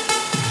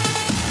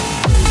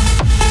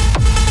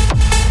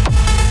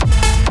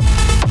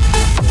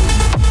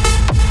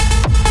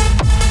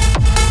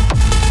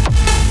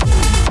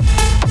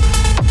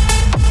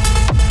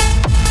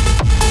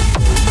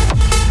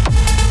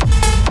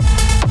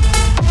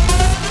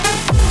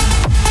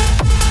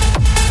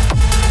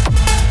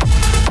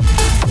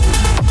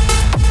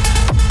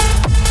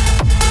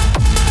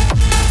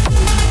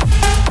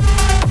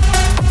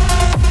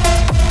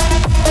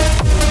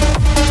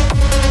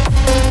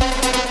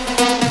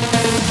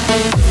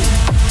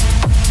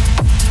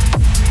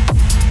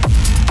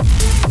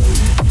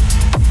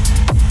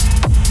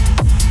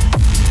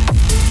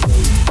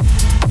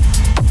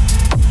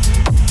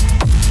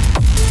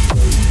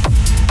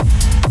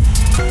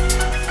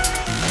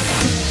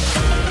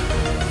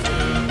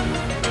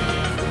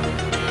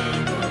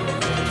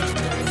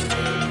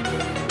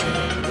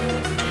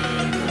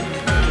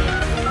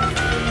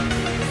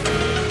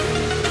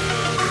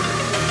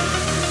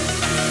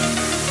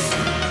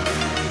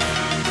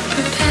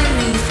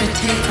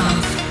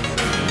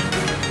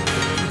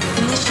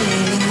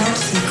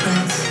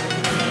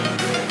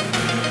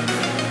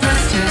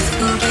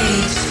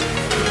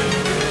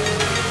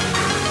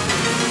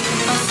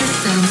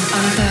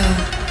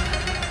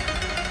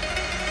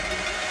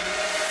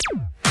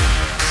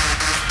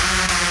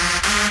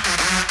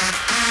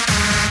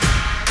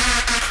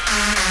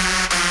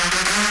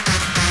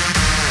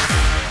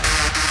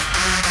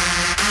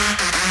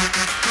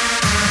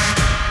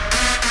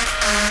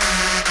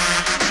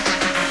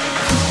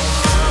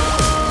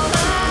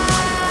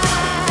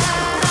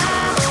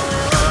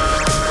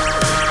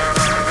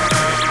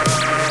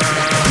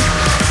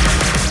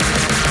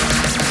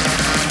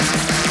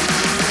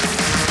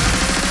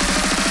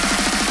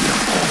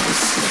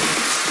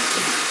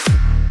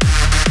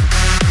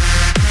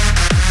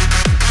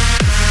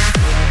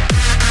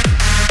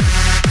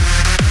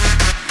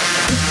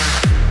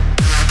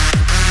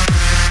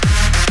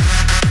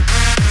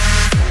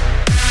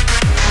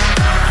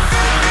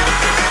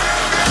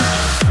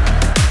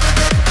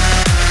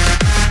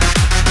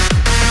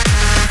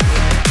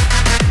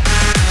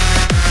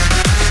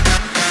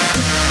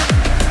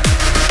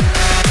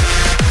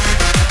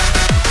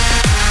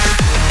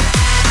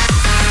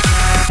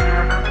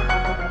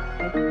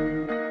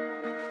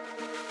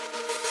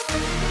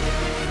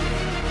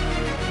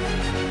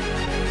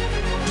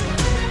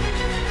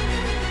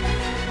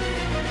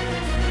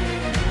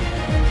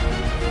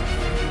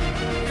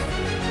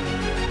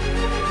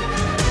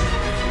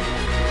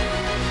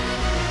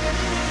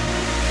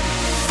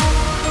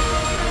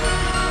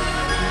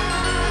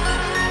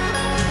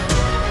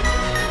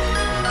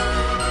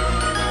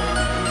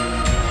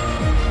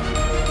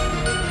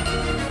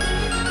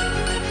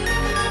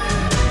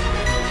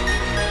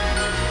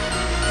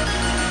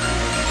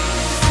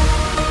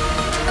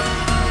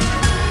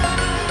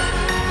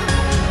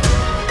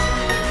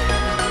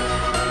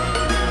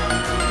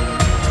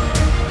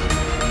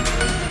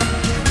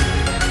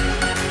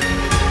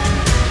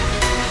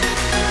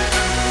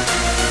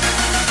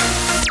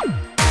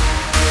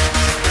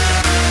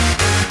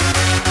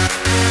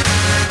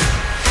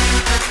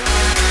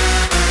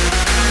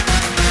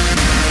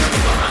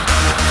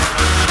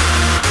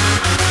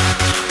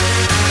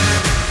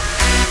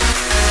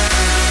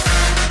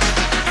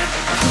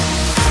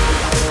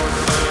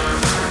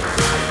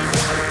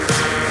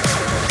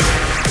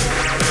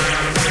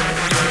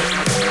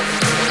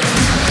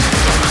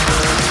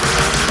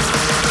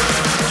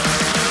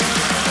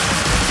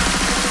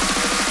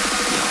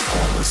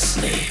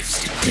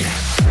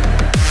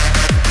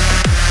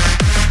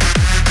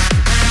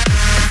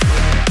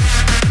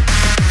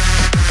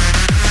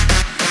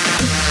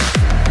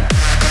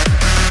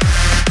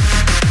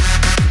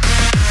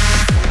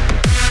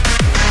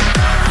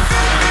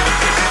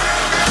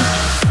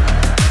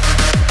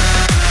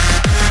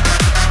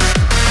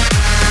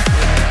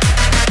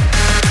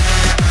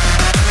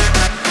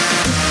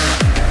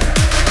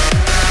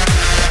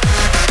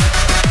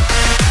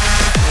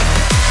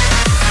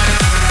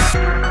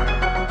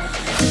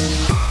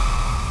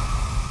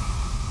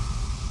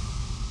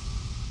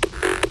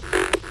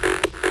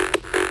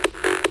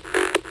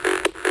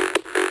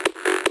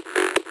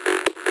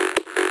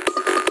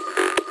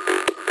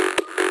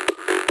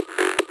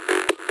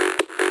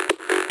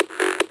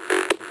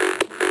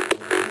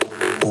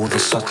 All the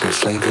subtle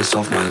flavors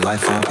of my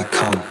life are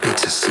become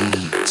bitter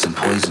seeds and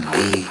poison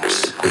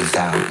leaves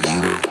without you.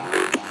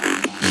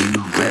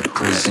 You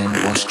represent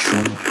what's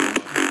true.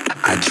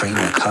 I drain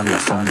the color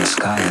from the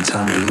sky and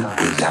turn blue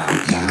without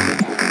you.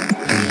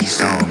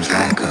 These arms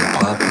lack a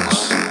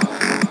purpose,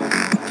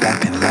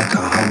 flapping like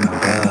a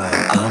hummingbird.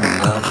 I'm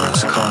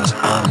loveless cause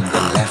I'm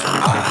the left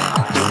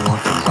eye, you're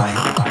the right.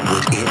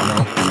 Would it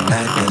not be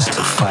madness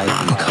to fight?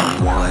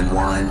 Become one.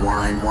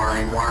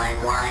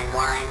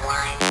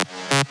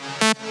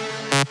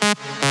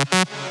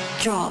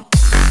 Drop.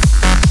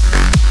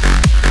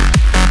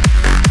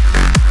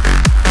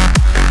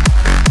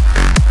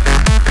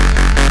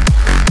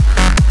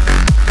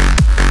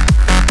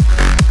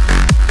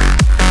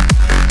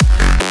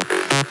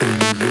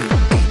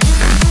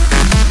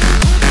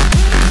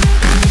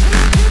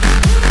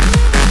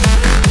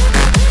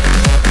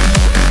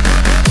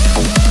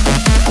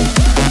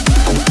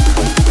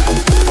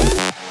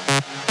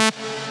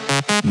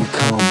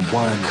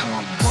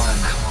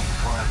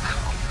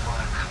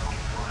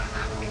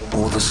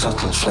 All the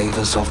subtle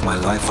flavors of my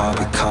life are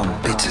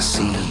become bitter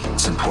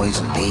seeds and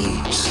poison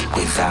leaves.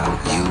 Without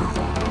you,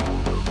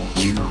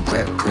 you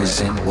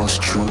represent what's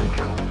true.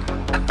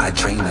 I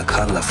drain the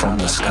color from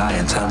the sky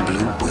and turn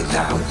blue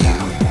without you.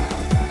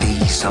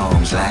 These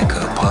arms lack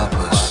a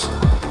purpose,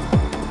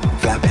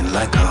 flapping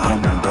like a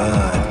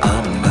hummingbird.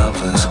 I'm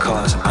nervous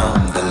cause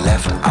I'm the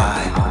left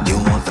eye,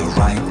 you're the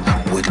right.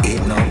 Would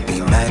it not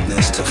be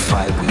madness to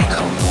fight? We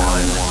come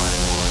one.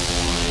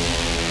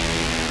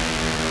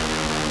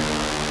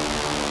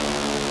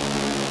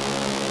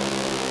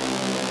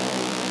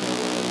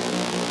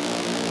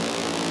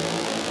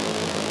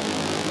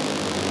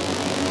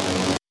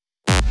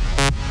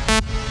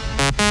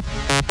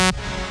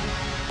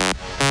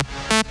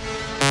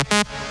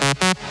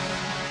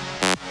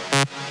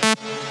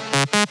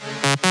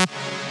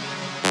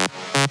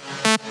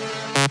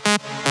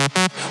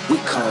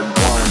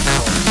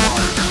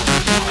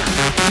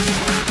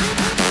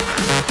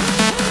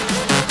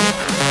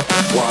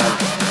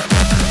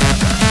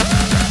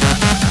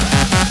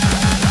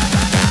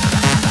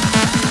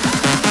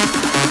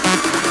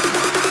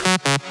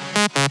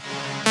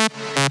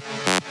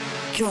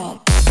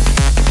 Drop.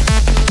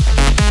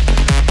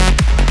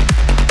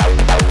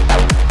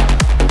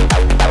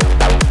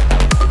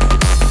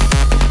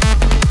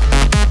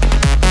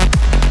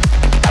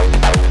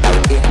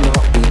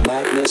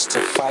 To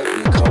fight,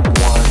 we come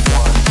one.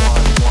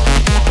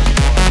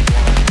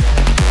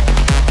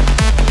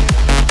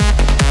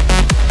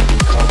 We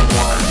come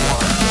one.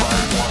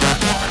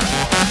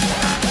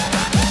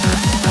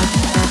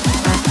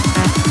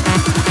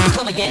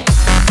 Come again.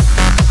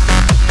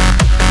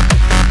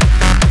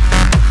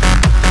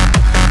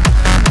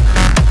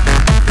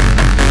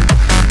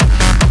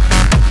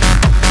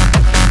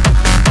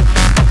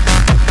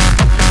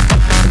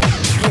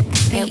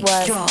 It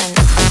was an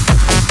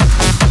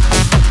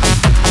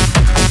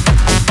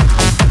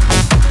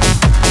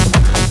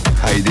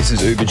Hey, this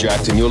is Uber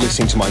Jacked, and you're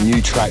listening to my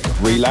new track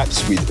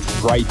Relapse with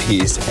Gray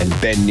Pierce and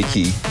Ben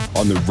Nicky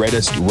on the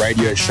reddest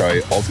radio show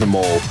of them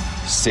all,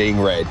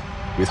 Seeing Red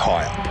with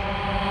High Up.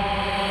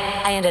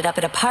 I ended up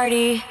at a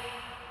party.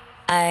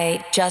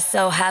 I just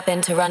so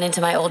happened to run into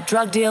my old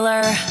drug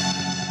dealer.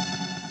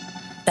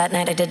 That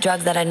night I did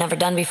drugs that I'd never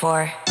done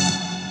before.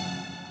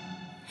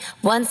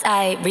 Once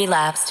I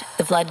relapsed,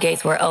 the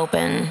floodgates were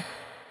open.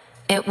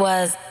 It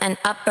was an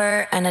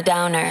upper and a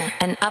downer,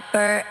 an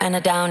upper and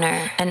a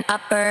downer, an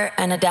upper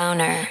and a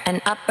downer,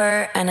 an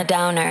upper and a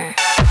downer.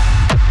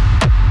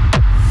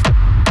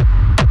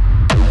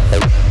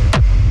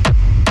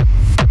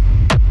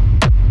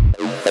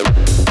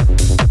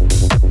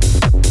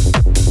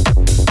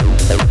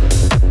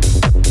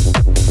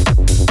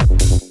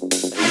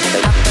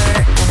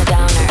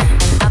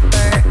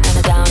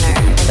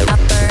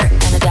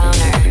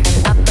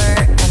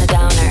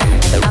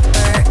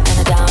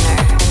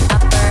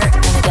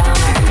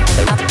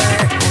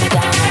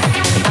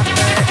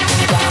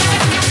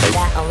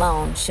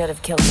 Should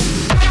have killed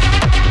him.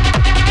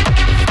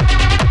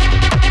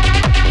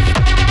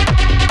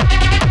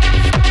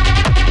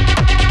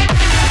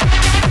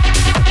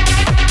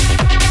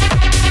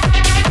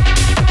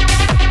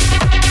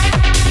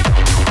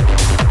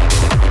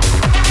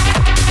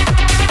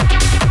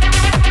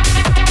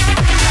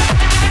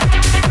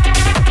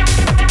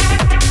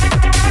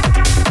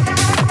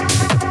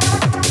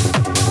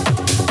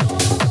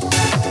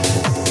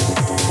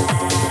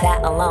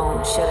 That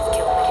alone should have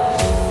killed me.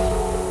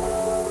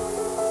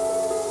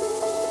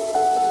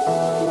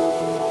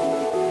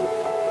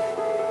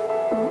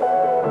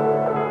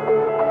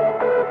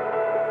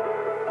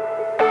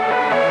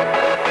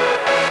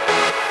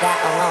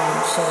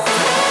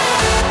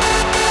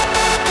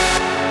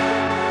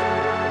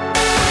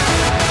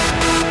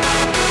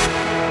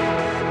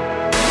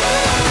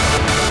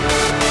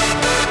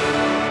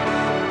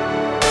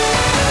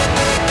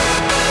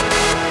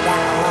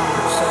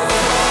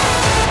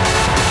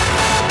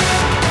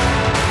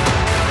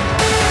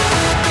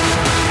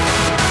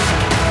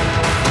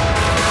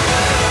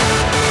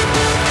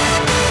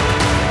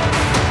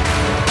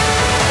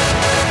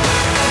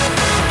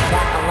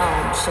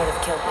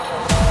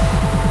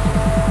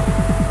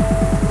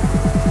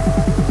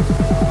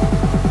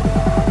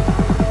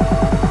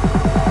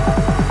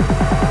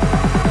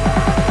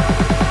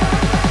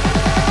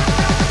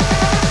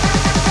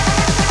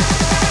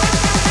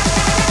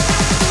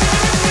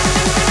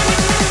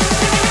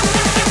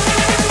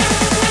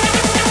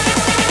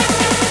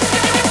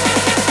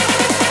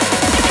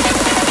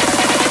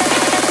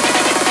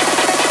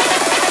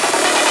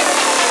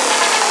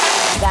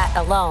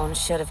 Alone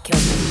should have killed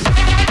me.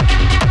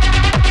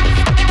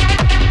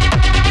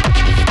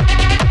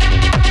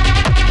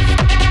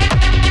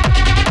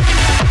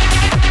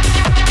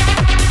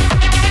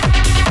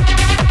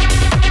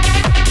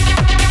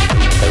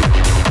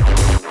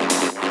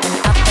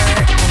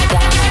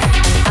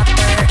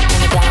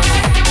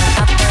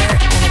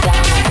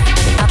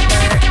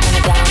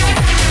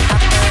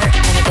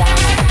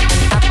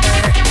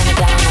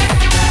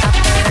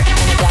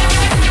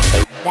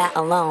 That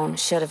alone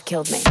should have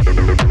killed me.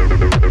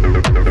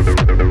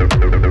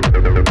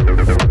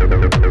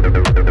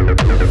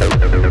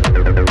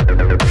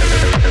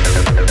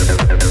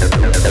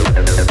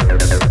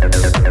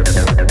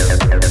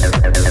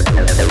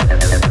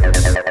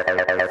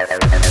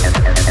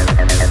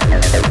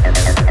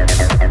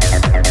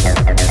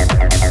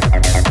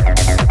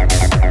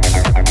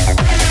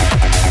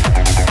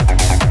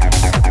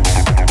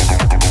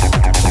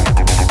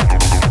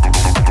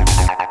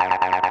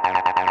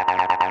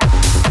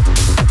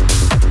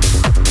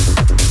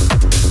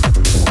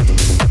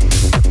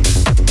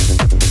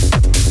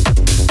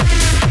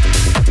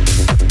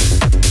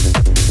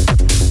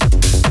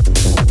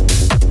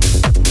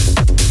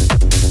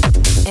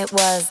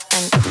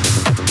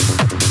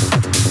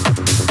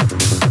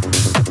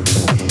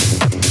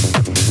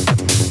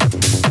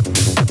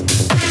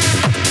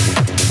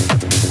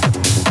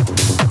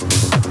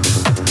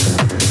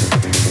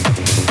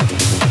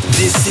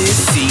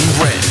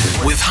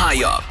 Red with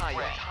High Up.